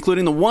topic,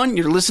 including the one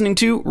you're listening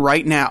to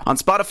right now. On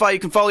Spotify, you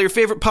can follow your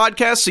favorite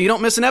podcasts so you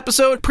don't miss an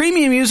episode.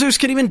 Premium users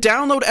can even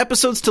download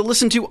episodes to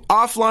listen to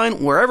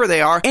offline wherever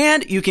they are,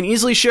 and you can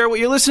easily share what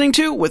you're listening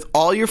to with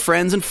all your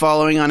friends and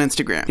following on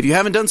Instagram. If you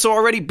haven't done so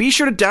already, be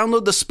sure to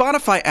download the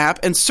Spotify app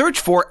and search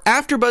for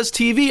AfterBuzz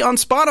TV on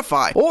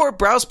Spotify, or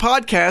browse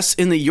podcasts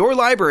in the Your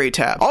Library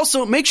tab.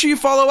 Also, make sure you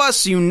follow us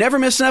so you never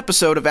miss an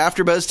episode of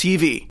AfterBuzz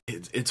TV.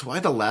 It's why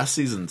the last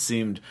season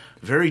seemed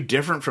very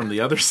different from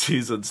the other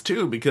seasons,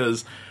 too,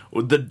 because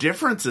the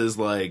difference is,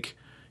 like,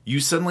 you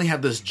suddenly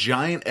have this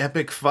giant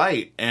epic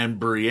fight, and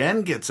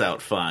Brienne gets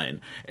out fine,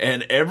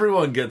 and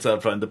everyone gets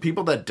out fine. The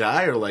people that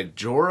die are like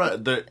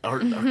Jorah, that are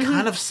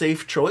kind of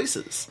safe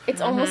choices. It's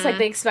almost like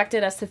they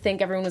expected us to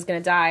think everyone was going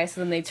to die,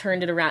 so then they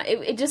turned it around.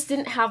 It just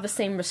didn't have the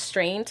same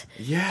restraint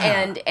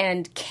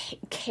and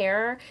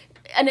care.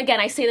 And again,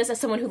 I say this as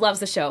someone who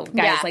loves the show,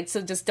 guys. Like,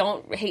 so just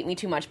don't hate me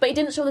too much. But it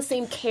didn't show the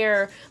same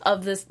care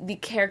of the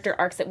character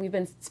arcs that we've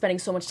been spending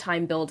so much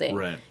time building.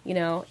 Right. You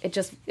know, it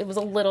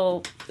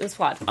was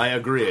flawed. I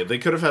agree. They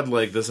could have had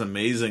like this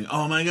amazing,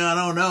 oh my god,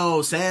 oh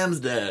no, Sam's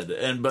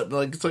dead, but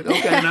like it's like,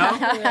 okay,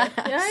 now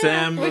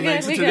Sam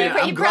makes it to the end.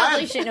 But you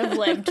probably shouldn't have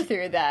lived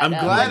through that. I'm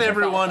glad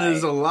everyone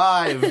is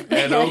alive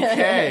and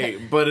okay,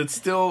 but it's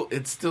still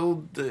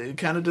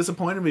kind of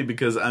disappointed me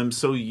because I'm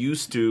so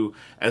used to,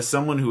 as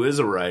someone who is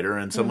a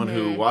writer and someone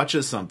who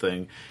watches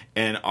something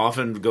and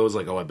often goes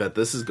like, oh, I bet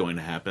this is going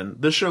to happen.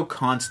 The show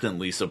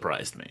constantly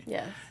surprised me.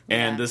 Yes.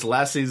 And this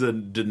last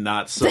season did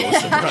not so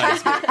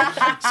surprise me.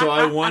 So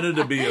I wanted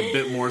to be a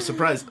bit more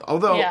surprised.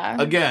 Although,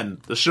 again,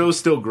 the show's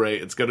still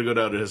great. It's going to go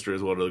down to history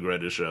as one of the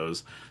greatest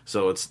shows.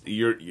 So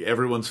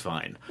everyone's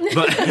fine.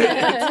 But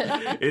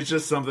it's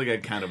just something I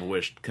kind of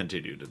wished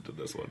continued into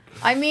this one.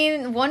 I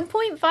mean,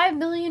 1.5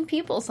 million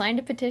people signed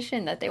a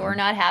petition that they were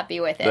not happy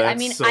with it. That's I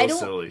mean, so I don't.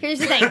 silly. Here's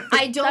the thing.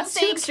 I don't That's too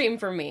think extreme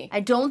for me. I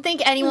don't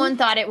think anyone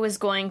thought it was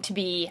going to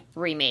be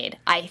remade.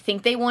 I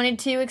think they wanted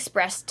to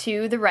express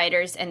to the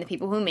writers and the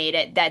people who made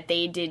it that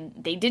they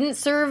didn't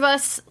serve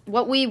us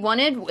what we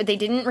wanted. They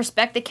didn't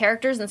respect the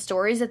characters and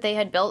stories that they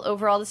had built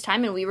over all this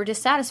time, and we were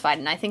dissatisfied.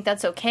 And I think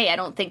that's okay. I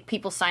don't think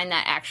people signed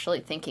that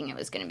actually thinking it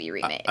was going to be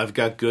remade. I've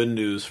got good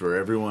news for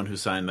everyone who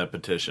signed that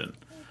petition.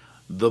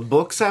 The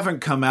books haven't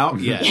come out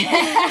yet.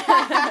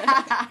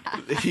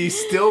 He's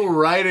still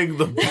writing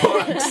the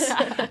books.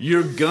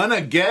 You're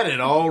gonna get it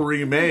all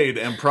remade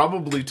and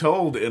probably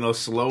told in a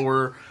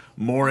slower,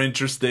 more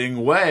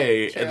interesting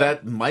way. True.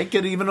 That might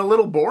get even a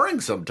little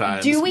boring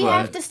sometimes. Do we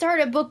have to start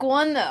at book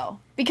 1, though?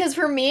 Because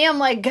for me, I'm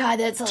like, God,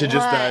 that's a lot. To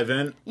just dive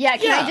in? Yeah,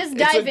 can I just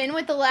dive in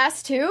with the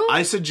last 2?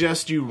 I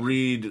suggest you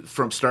read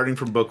starting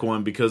from book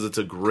 1 because it's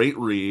a great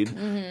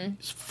read.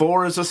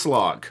 4 is a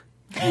slog.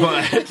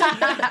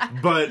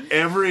 But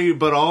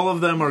all of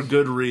them are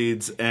good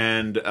reads,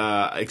 and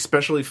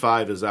especially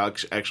 5 is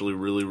actually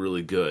really,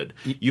 really good.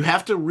 You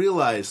have to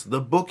realize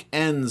the book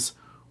ends,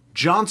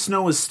 Jon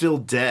Snow is still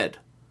dead.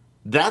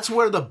 That's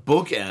where the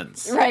book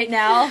ends. Right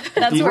now,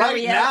 that's where Right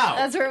we now.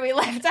 That's where we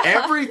left off.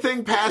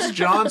 Everything past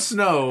Jon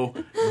Snow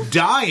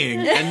dying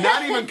and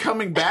not even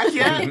coming back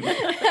yet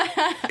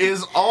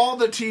is all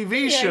the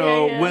TV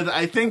show with,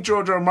 I think,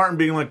 George R. R. Martin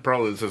being like,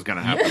 probably this is going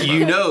to happen.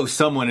 You know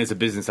someone as a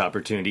business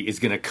opportunity is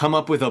going to come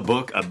up with a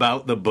book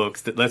about the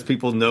books that lets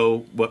people know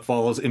what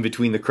falls in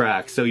between the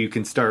cracks so you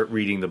can start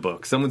reading the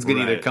book. Someone's going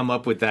to either Right. come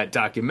up with that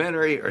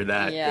documentary or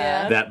that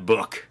Yeah. that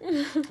book.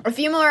 A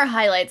few more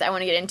highlights I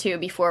want to get into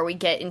before we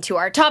get into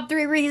our top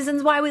 3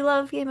 reasons why we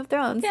love Game of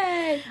Thrones.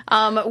 Yay.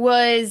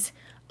 Was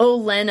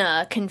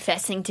Olenna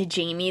confessing to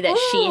Jaime that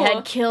she Ooh.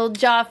 had killed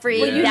Joffrey.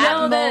 Well, you that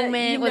know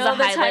moment was a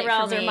highlight the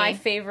Tyrells for me. are my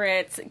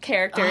favorite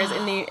characters,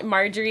 and the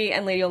Marjorie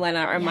and Lady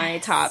Olenna are my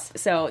top.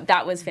 So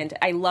that was fantastic.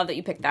 I love that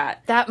you picked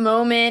that. That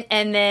moment,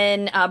 and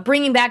then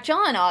bringing back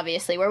Jon,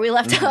 obviously, where we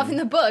left off in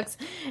the books.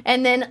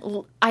 And then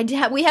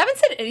we haven't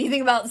said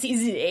anything about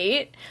season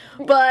 8,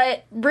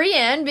 but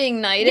Brienne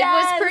being knighted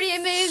Yes! was pretty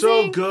amazing.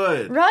 So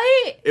good.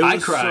 Right? It I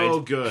was cried. so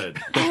good.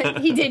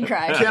 He did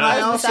cry. Can I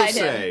was also beside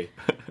him. say,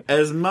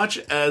 as much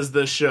as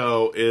the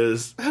show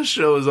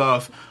shows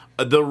off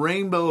the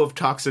rainbow of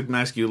toxic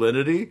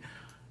masculinity,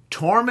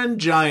 Tormund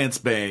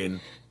Giantsbane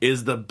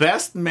is the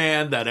best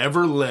man that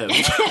ever lived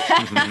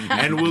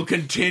and will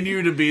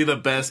continue to be the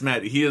best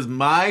man. He is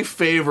my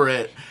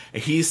favorite.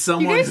 He's You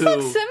someone guys who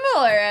look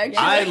similar, actually.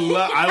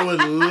 I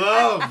would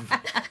love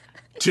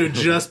to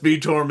just be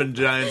Tormund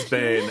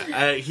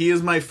Giantsbane. He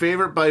is my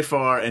favorite by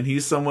far, and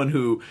he's someone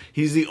who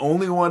he's the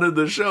only one in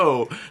the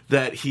show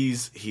that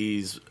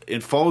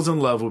it falls in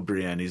love with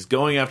Brienne. He's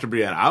going after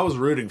Brienne. I was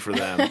rooting for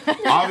them.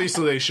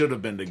 Obviously, they should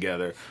have been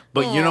together.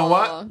 But you know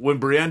what? When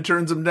Brienne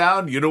turns him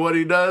down, you know what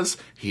he does?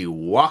 He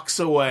walks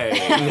away.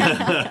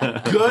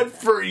 Good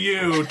for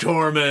you,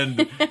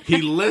 Tormund.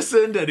 He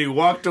listened and he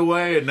walked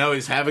away, and now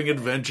he's having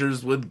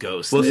adventures with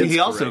ghosts. Well, see, It's he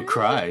also great.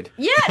 cried.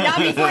 Yeah, not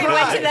before he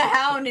went to the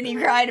Hound and he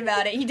cried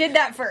about it. He did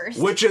that first.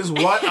 Which is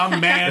what a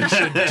man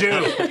should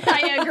do.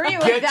 I agree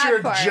with Get that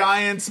your part.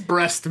 giant's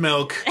breast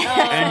milk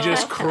and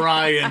just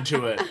cry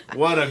into it.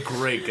 What a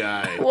great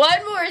guy.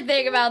 One more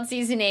thing about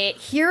season 8,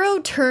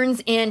 hero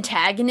turns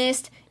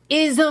antagonist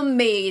is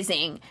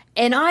amazing.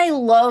 And I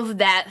love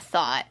that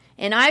thought.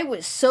 And I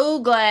was so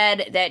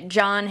glad that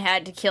Jon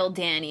had to kill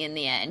Dany in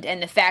the end.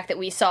 And the fact that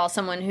we saw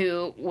someone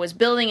who was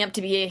building up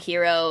to be a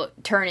hero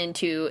turn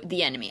into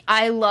the enemy.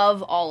 I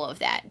love all of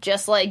that.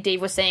 Just like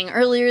Dave was saying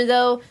earlier,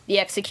 though, the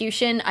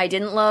execution I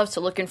didn't love.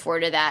 So looking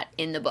forward to that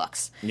in the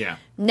books. Yeah.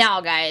 Now,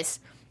 guys,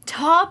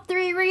 top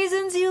 3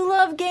 reasons you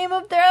love Game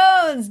of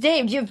Thrones.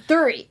 Dave, you have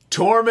 3.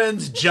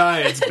 Tormund's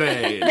Giant's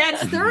Bane.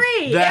 That's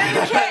 3.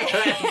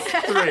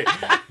 That's 3.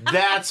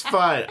 That's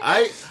fine.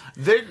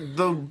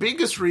 The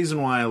biggest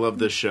reason why I love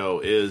this show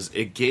is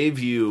it gave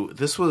you.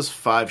 This was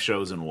 5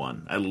 shows in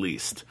one, at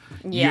least.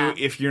 Yeah.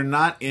 If you're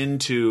not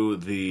into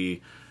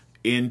the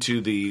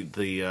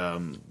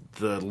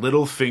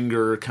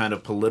Littlefinger kind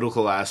of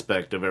political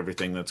aspect of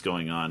everything that's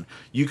going on,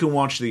 you can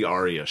watch the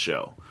Arya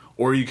show,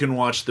 or you can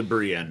watch the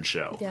Brienne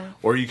show,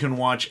 or you can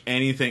watch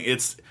anything.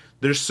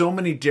 There's so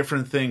many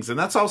different things, and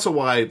that's also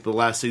why the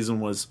last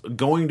season was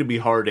going to be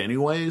hard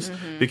anyways,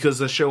 because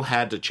the show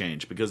had to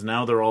change, because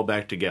now they're all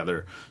back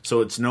together, so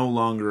it's no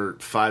longer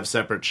 5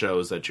 separate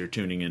shows that you're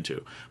tuning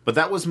into. But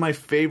that was my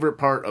favorite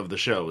part of the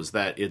show, is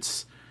that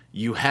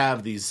you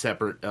have these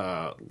separate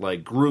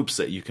groups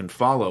that you can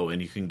follow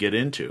and you can get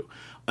into.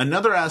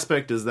 Another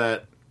aspect is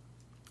that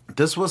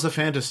this was a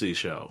fantasy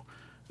show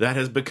that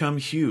has become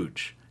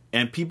huge,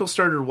 and people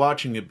started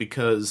watching it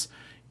because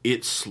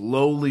it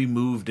slowly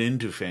moved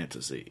into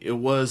fantasy. It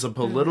was a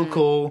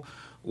political,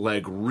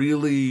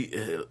 really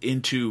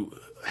into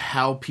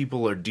how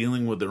people are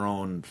dealing with their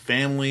own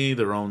family,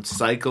 their own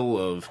cycle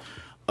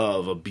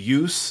of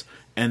abuse,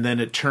 and then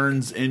it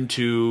turns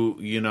into,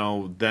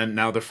 then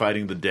now they're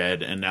fighting the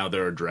dead, and now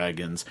there are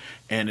dragons,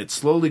 and it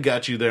slowly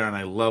got you there, and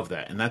I love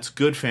that. And that's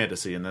good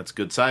fantasy, and that's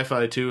good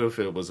sci-fi too, if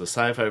it was a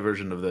sci-fi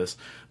version of this.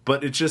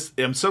 But it's just,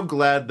 I'm so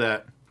glad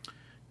that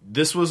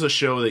this was a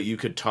show that you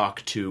could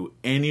talk to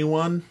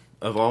anyone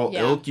of all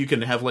ilk. You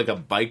can have like a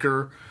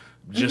biker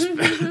just It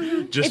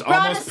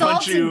brought almost us all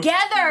punch you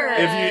together.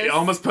 if he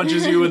almost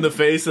punches you in the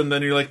face, and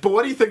then you're like, but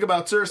what do you think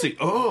about Cersei?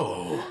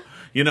 Oh,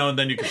 and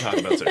then you can talk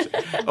about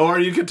Cersei. Or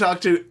you could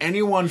talk to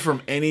anyone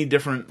from any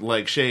different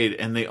shade,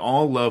 and they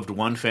all loved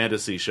one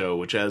fantasy show,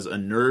 which, as a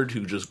nerd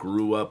who just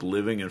grew up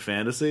living in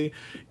fantasy,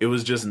 it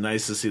was just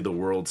nice to see the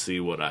world see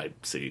what I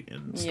see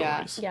in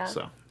stories. Yeah.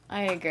 So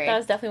I agree. That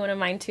was definitely one of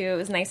mine too. It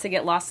was nice to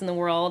get lost in the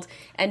world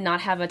and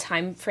not have a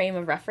time frame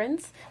of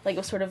reference. It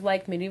was sort of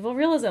like medieval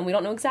realism. We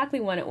don't know exactly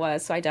when it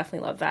was, so I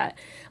definitely love that.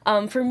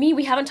 For me,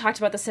 we haven't talked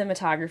about the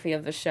cinematography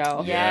of the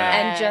show. Yes.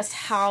 And just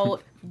how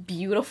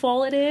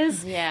beautiful it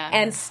is. Yeah.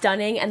 And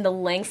stunning, and the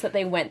lengths that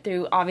they went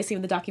through. Obviously,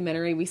 with the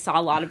documentary, we saw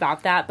a lot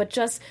about that. But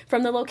just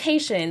from the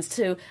locations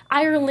to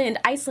Ireland,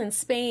 Iceland,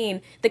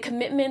 Spain, the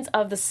commitments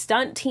of the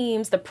stunt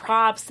teams, the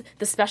props,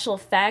 the special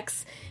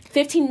effects,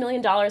 $15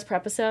 million per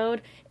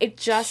episode.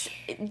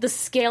 The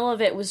scale of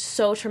it was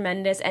so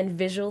tremendous, and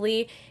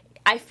visually,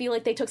 I feel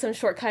like they took some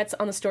shortcuts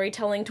on the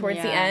storytelling towards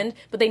the Yeah. end,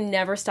 but they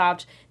never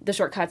stopped the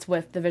shortcuts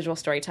with the visual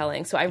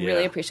storytelling. So I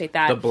really appreciate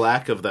that. The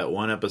black of that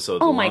one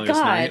episode, Oh The my Longest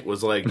God. Night,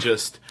 was like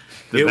just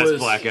The it best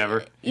was black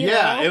ever.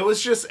 Yeah, know? it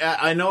was just.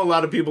 I know a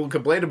lot of people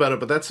complain about it,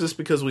 but that's just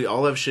because we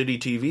all have shitty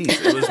TVs.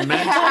 It was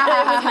meant.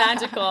 It was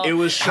magical. It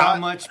was How shot.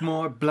 much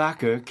more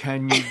blacker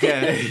can you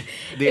get?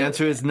 The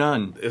answer is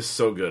none. It's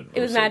so good.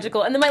 It was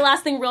magical. And then my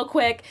last thing, real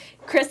quick,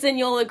 Kristen,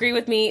 you'll agree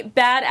with me.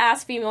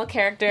 Badass female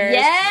characters.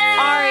 Yes!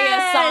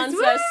 Arya, Sansa,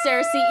 Woo!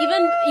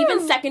 Cersei,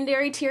 even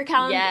secondary tier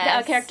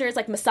Yes. characters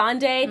like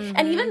Missandei,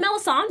 and even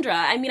Melisandre.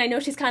 I mean, I know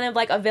she's kind of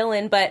like a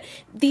villain, but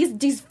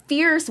these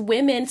fierce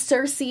women,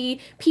 Cersei,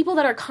 people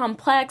that are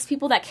complex,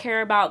 people that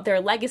care about their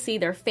legacy,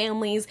 their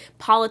families,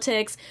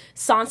 politics.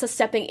 Sansa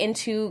stepping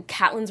into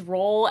Catelyn's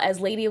role as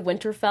Lady of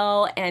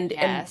Winterfell and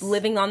Yes.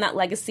 living on that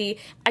legacy.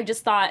 I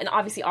just thought, and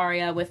obviously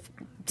Arya with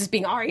just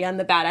being Arya and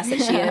the badass that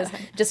she is,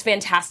 just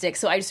fantastic.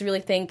 So I just really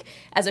think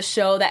as a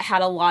show that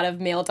had a lot of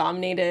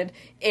male-dominated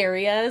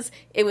areas,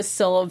 it was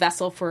still a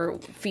vessel for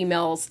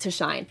females to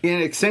shine.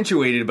 And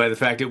accentuated by the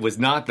fact it was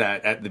not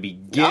that at the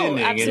beginning,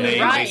 and absolutely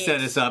they right.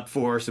 set us up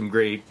for some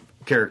great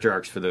character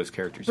arcs for those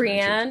characters. you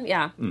mentioned. Brienne,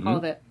 yeah, all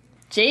of it.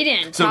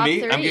 Jaden, So top me,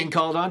 3. I'm getting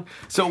called on.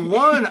 So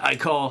one, I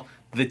call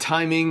the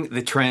timing,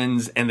 the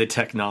trends, and the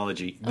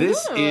technology.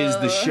 This is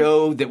the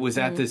show that was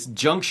at this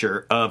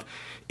juncture of,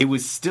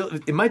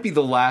 it might be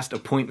the last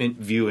appointment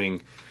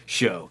viewing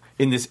show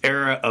in this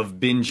era of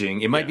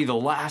binging. It might be the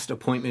last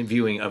appointment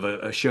viewing of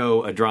a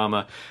show, a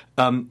drama.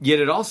 Yet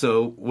it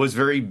also was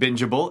very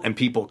bingeable and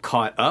people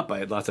caught up. I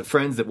had lots of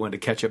friends that wanted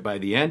to catch up by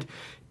the end.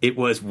 It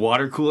was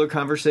water cooler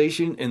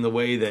conversation in the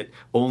way that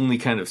only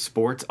kind of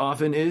sports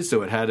often is,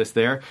 so it had us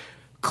there.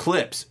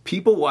 Clips.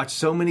 People watch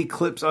so many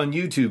clips on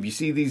YouTube. You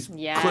see these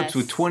Yes. clips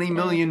with 20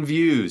 million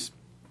views.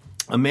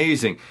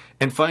 Amazing.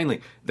 And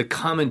finally, the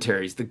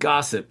commentaries, the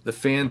gossip, the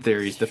fan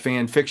theories, the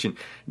fan fiction.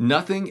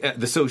 Nothing,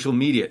 the social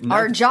media.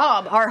 Our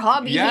job, our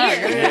hobby here.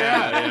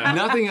 Yeah.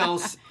 Nothing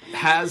else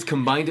has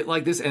combined it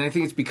like this, and I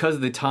think it's because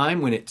of the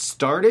time when it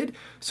started.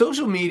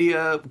 Social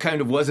media kind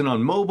of wasn't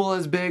on mobile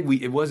as big.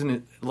 It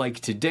wasn't like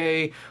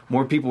today.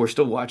 More people were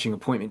still watching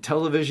appointment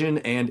television,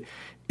 and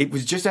it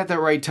was just at that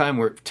right time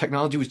where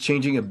technology was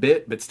changing a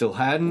bit, but still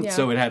hadn't. Yeah.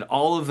 So it had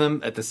all of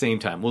them at the same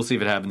time. We'll see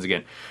if it happens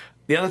again.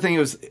 The other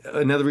thing,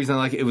 another reason I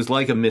like it was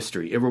like a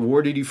mystery. It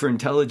rewarded you for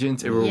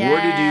intelligence. It rewarded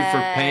you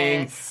for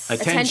paying Yes.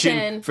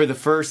 attention for the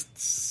first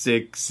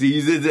 6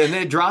 seasons, and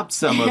it dropped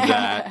some of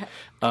that.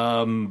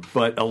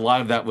 But a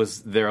lot of that was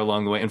there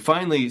along the way. And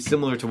finally,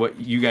 similar to what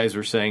you guys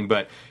were saying,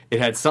 but it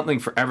had something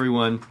for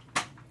everyone.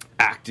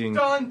 Acting.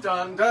 Dun,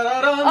 dun, dun,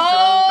 dun, dun,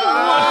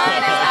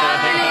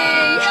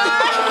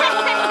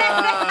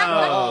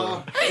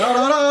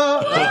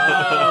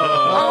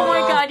 Oh my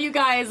god, you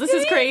guys, this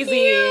is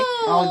crazy.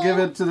 I'll give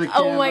it to the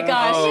camera. Oh my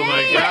gosh. Oh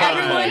my For God.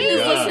 everyone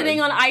who's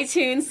listening on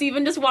iTunes,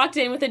 Steven just walked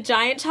in with a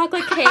giant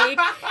chocolate cake.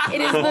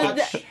 It is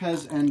Watch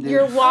has ended.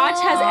 your watch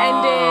has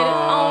ended.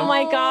 Oh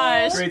my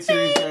gosh. Great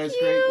series, guys.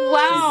 Great.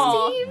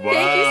 Wow. Steven.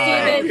 Thank you,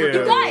 Steven. Thank you.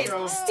 You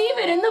guys,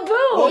 Steven in the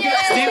booth.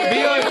 Steve,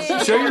 be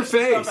honest. Show your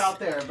face. Stuff out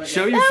there, but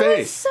Show your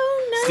face. So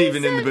nice.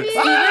 Steven in the of booth.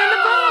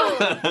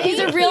 you. He's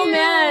a real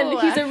man.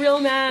 He's a real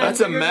man. That's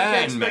a Cake's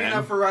man, big man.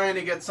 enough for Ryan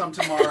to get some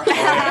tomorrow.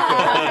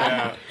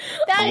 That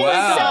is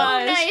Wow.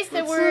 so nice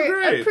that we're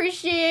great.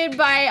 appreciated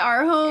by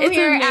our home It's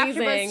here at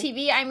amazing. AfterBuzz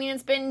TV. I mean,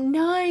 it's been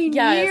 9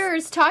 Yes.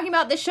 years talking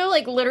about the show.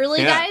 Like,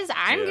 literally, Yeah. guys,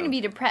 I'm Yeah. going to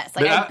be depressed.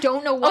 Like, But I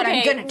don't know what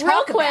I'm going to real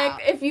talk quick,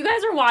 about. if you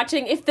guys are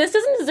watching, if this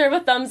doesn't deserve a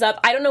thumbs up,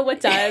 I don't know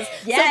what does.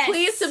 Yes. So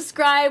please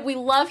subscribe. We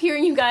love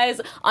hearing you guys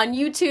on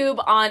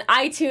YouTube, on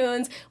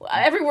iTunes,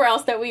 everywhere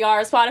else that we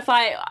are,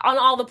 Spotify, on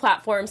all the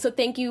platforms. So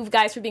thank you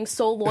guys for being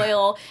so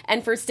loyal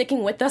and for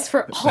sticking with us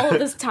for all of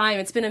this time.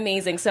 It's been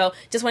amazing. So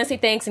just want to say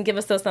thanks and give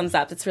us those thumbs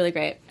up. It's really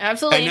great.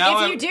 Absolutely. And now If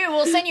I'm- you do,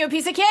 we'll send you a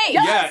piece of cake.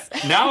 Yeah,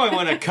 now I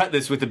want to cut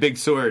this with a big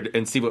sword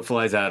and see what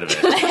flies out of it.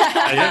 I think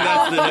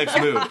that's the next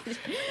move.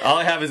 All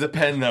I have is a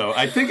pen, though.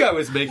 I think I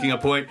was making a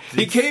point.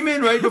 He came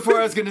in right before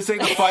I was going to say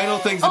the final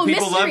things that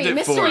people loved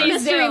it for.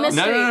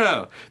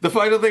 No. The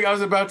final thing I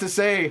was about to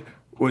say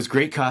was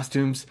great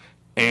costumes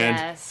and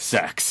Yes.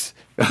 sex.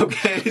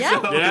 Okay,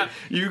 Yeah. so Yeah.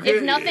 you If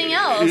could, nothing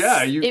else,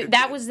 yeah,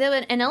 that was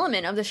an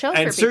element of the show for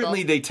and people.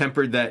 certainly they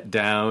tempered that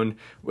down,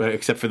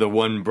 except for the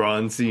one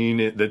bronze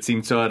scene that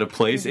seemed so out of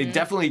place. It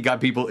definitely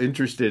got people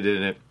interested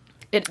in it.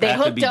 They at the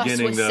hooked us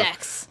beginning, with though.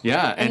 sex.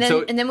 Yeah,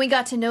 And then we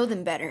got to know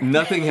them better.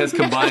 nothing has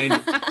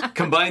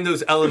combined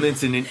those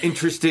elements in an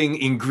interesting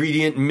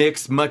ingredient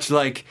mix, much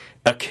like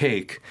a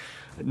cake.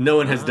 No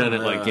one has done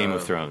it like Game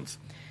of Thrones.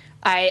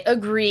 I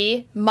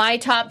agree. My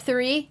top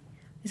 3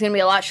 is going to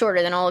be a lot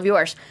shorter than all of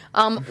yours.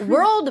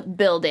 World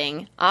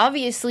building.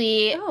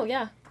 Obviously, Oh,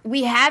 yeah.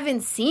 we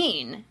haven't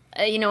seen,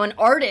 an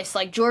artist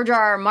like George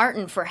R.R.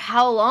 Martin for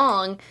how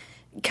long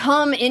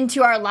come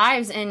into our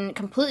lives and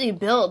completely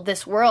build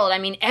this world. I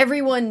mean,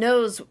 everyone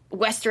knows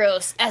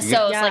Westeros,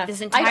 Essos, like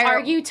this entire... I'd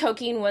argue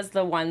Tolkien was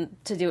the one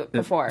to do it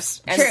before. True,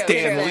 Stan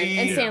true. Lee,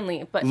 And Stan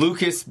Lee, but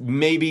Lucas,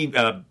 maybe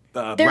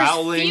There's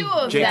Rowling, few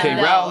of J.K. them,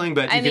 though. Rowling,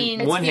 but I you mean,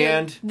 can one few.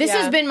 hand. This Yeah.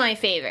 has been my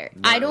favorite.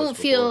 I don't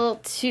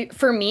feel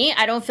for me,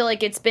 I don't feel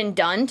like it's been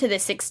done to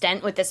this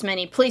extent with this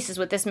many places,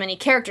 with this many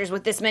characters,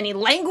 with this many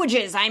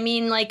languages. I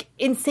mean, like,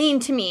 insane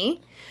to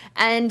me.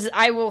 And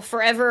I will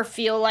forever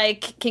feel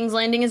like King's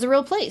Landing is a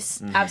real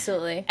place.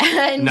 Absolutely.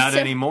 And Not so-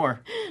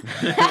 anymore.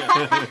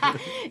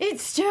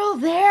 It's still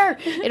there.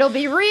 It'll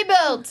be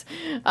rebuilt.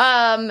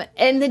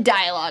 And the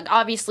dialogue.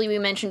 Obviously, we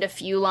mentioned a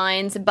few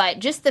lines, but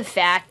just the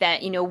fact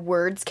that,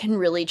 words can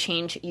really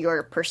change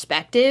your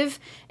perspective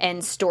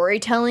and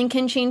storytelling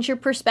can change your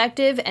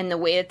perspective, and the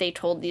way that they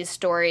told these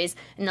stories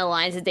and the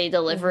lines that they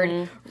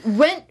delivered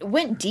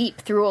went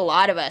deep through a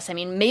lot of us. I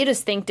mean, made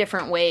us think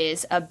different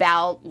ways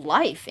about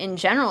life in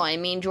general. I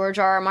mean, George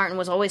R.R. Martin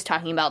was always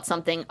talking about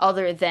something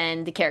other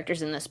than the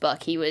characters in this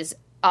book. He was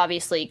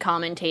obviously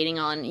commentating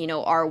on,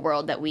 our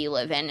world that we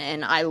live in,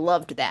 and I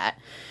loved that.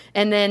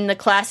 And then the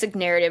classic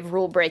narrative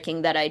rule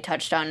breaking that I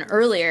touched on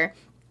earlier,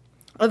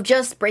 of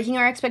just breaking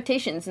our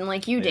expectations, and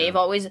like you, Dave,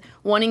 always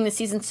wanting the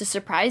seasons to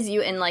surprise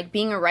you, and like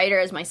being a writer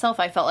as myself,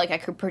 I felt like I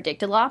could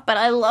predict a lot, but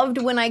I loved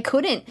when I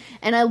couldn't,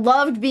 and I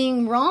loved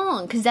being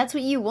wrong, because that's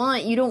what you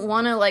want. You don't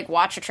want to like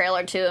watch a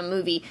trailer to a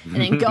movie and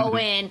then go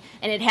in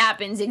and it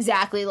happens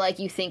exactly like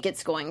you think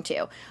it's going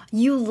to.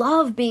 You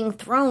love being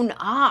thrown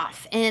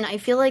off, and I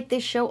feel like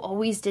this show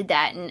always did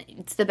that, and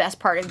it's the best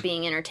part of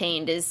being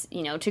entertained is,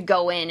 to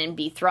go in and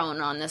be thrown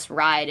on this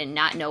ride and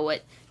not know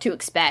what to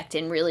expect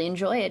and really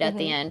enjoy it at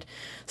the end.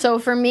 So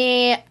for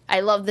me, I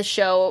love the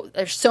show.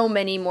 There's so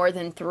many more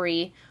than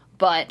 3,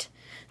 but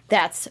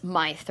that's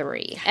my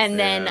 3. And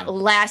then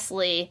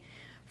lastly,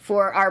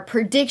 for our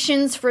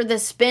predictions for the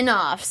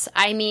spin-offs,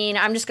 I mean,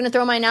 I'm just going to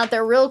throw mine out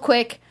there real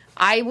quick.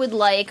 I would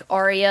like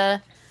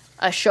Arya,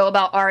 a show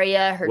about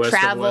Arya, her West of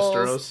travels.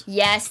 Westeros?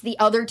 Yes, the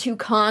other 2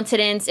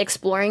 continents,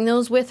 exploring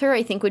those with her,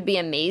 I think would be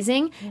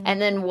amazing.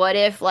 And then what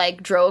if,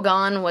 like,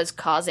 Drogon was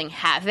causing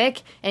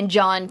havoc and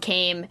Jon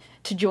came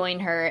to join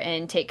her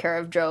and take care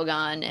of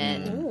Drogon,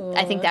 and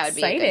I think that would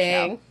be a good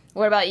exciting. show.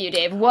 What about you,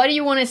 Dave? What do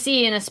you want to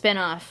see in a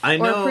spin-off or a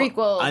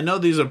prequel? I know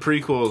these are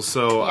prequels,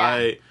 so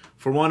Yeah.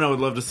 for one, I would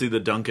love to see the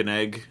Dunk and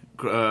Egg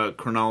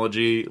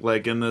chronology,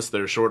 like in this.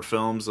 They're short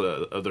films,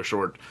 they're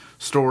short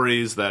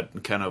stories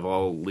that kind of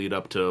all lead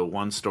up to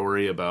one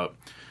story about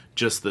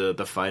just the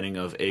fighting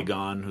of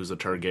Aegon, who's a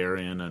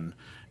Targaryen,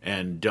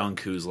 and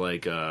Dunk, who's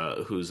like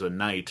who's a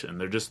knight,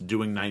 and they're just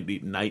doing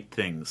night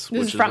things. This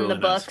which is from really the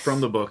nice. books. From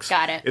the books.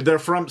 Got it. They're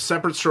from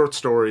separate short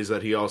stories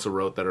that he also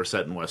wrote that are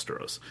set in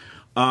Westeros.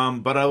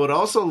 But I would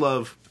also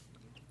love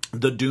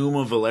the Doom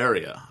of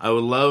Valyria. I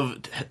would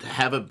love to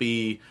have it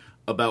be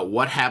about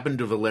what happened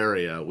to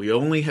Valyria. We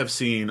only have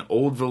seen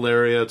old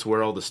Valyria. It's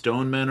where all the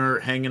stone men are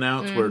hanging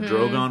out. It's where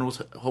Drogon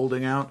was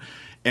holding out.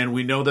 And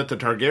we know that the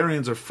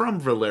Targaryens are from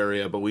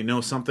Valyria, but we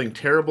know something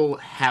terrible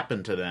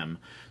happened to them.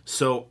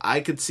 So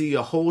I could see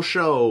a whole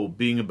show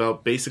being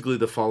about basically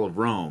the fall of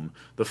Rome,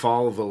 the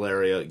fall of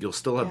Valyria. You'll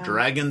still have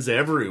dragons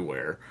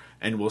everywhere,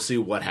 and we'll see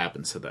what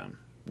happens to them.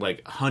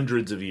 Like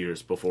hundreds of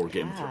years before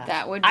Game of Thrones.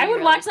 That would be I would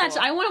really watch that.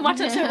 cool. I want to watch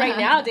that show right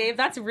now, Dave.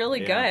 That's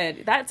really Yeah.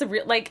 good. That's a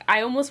real. Like,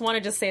 I almost want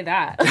to just say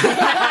that.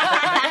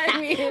 I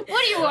mean, What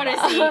do you want to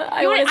see?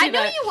 I wanna see I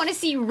know that. you want to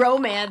see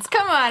romance.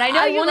 Come on, I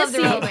know you wanna love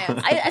the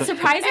romance.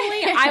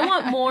 Surprisingly, I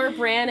want more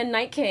Bran and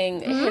Night King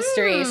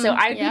history. So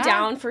I'd yeah. be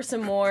down for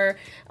some more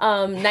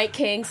Night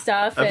King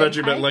stuff. I thought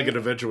you meant like an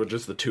adventure with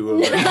just the two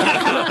of them.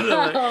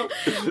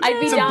 I'd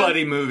be It's a down.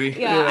 buddy movie.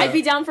 Yeah, I'd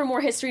be down for more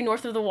history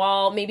north of the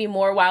Wall, maybe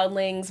more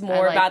wildlings,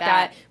 more like about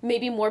that.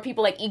 maybe more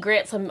people like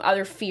Ygritte, some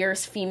other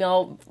fierce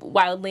female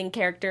wildling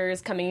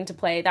characters coming into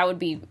play. That would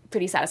be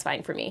pretty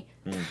satisfying for me.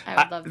 I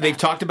would love that. They've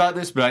talked about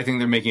this, but I think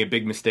they're making a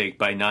big mistake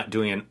by not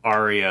doing an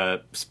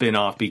Arya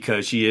spin-off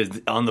because she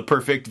is on the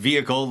perfect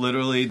vehicle,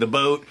 literally the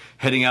boat,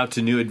 heading out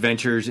to new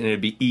adventures, and it'd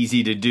be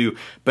easy to do.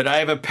 But I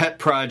have a pet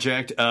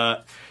project.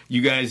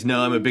 You guys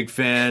know I'm a big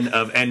fan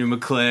of Andrew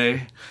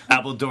McClay,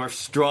 Appledorf,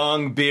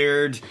 strong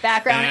beard.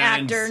 Background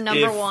and actor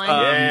number if, one.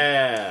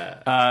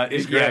 Yeah.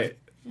 He's great.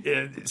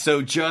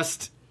 So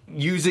just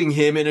using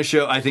him in a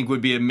show, I think, would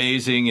be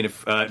amazing. And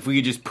if we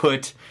could just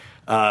put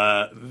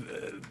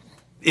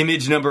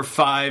image number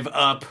 5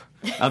 up,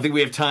 I don't think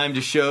we have time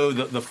to show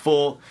the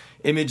full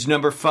image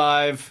number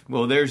 5.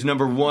 Well, there's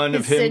number 1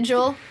 of His him.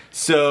 sigil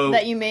So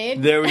that you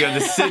made? There we go.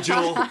 The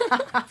sigil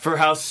for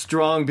House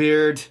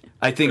Strongbeard.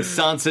 I think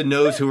Sansa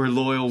knows who her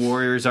loyal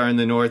warriors are in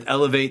the north.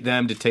 Elevate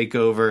them to take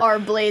over. Our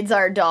blades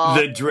are dull.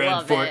 The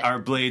Love Dreadfort, it. our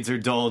blades are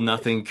dull.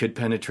 Nothing could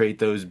penetrate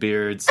those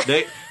beards.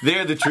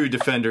 They're the true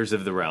defenders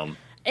of the realm.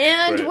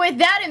 And Right. with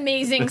that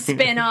amazing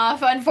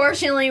spin-off,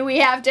 unfortunately, we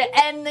have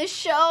to end the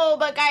show.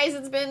 But guys,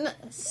 it's been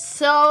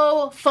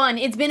so fun.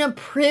 It's been a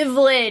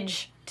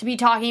privilege to be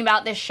talking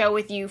about this show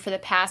with you for the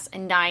past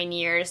 9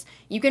 years.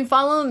 You can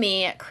follow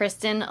me,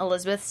 Kristen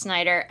Elizabeth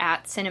Snyder,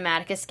 at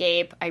Cinematic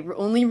Escape. I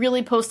only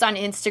really post on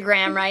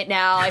Instagram right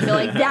now. I feel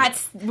like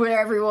that's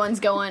where everyone's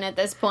going at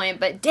this point.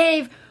 But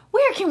Dave,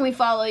 where can we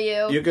follow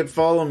you? You could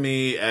follow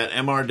me at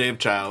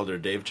mrdavechild or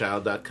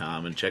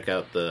davechild.com and check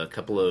out the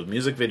couple of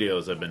music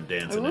videos I've been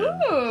dancing in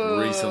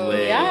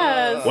recently.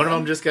 Yes. One of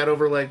them just got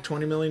over like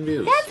 20 million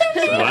views. That's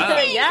amazing.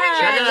 Wow.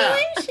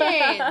 Yeah.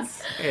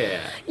 Congratulations. Yeah.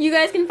 You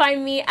guys can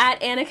find me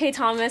at Anna K.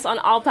 Thomas on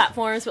all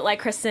platforms, but like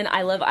Kristen,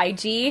 I love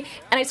IG.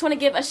 And I just want to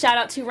give a shout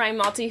out to Ryan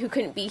Malte, who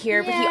couldn't be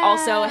here, but he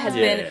also has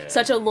been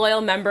such a loyal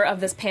member of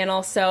this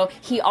panel. So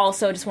he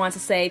also just wants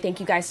to say thank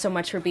you guys so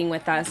much for being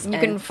with us. You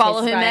can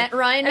follow him at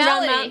Ryan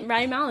Malady.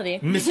 Ryan Malady.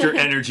 Mr.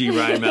 Energy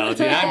Ryan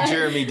Malady. I'm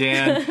Jeremy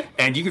Dan,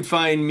 and you can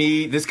find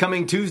me this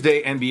coming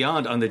Tuesday and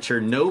beyond on the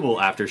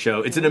Chernobyl After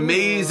Show. It's an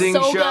amazing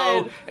So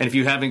show, good. and if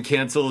you haven't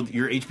canceled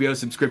your HBO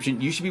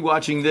subscription, you should be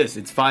watching this.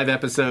 It's 5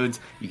 episodes.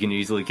 You can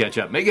easily catch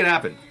up. Make it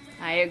happen.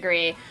 I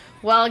agree.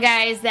 Well,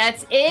 guys,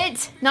 that's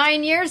it.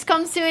 9 years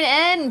comes to an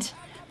end.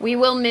 We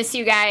will miss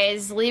you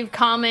guys. Leave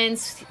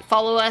comments.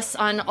 Follow us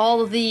on all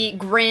of the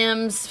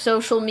Grams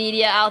social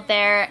media out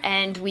there,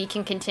 and we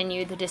can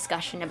continue the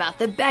discussion about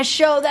the best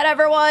show that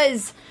ever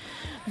was,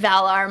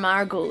 Valar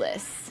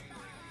Morghulis.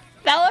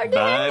 Valar did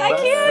Bye, it. bye.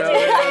 Thank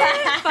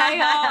you. Bye,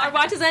 y'all. Our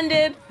watch has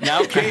ended.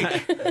 Now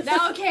cake.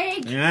 Now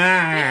cake.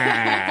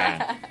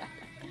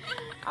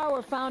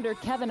 Our founder,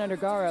 Kevin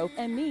Undergaro,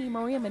 and me,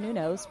 Maria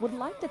Menounos, would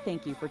like to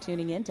thank you for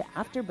tuning in to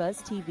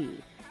AfterBuzz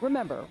TV.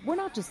 Remember, we're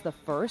not just the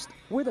first,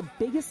 we're the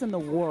biggest in the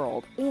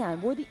world,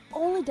 and we're the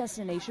only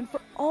destination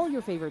for all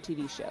your favorite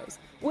TV shows.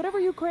 Whatever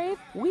you crave,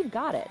 we've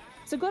got it.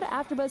 So go to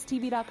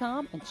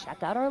AfterBuzzTV.com and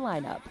check out our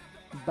lineup.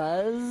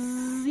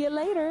 Buzz you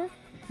later.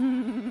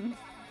 The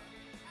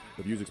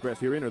views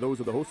expressed herein are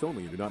those of the hosts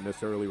only and do not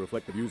necessarily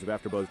reflect the views of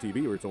AfterBuzz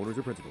TV or its owners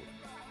or principals.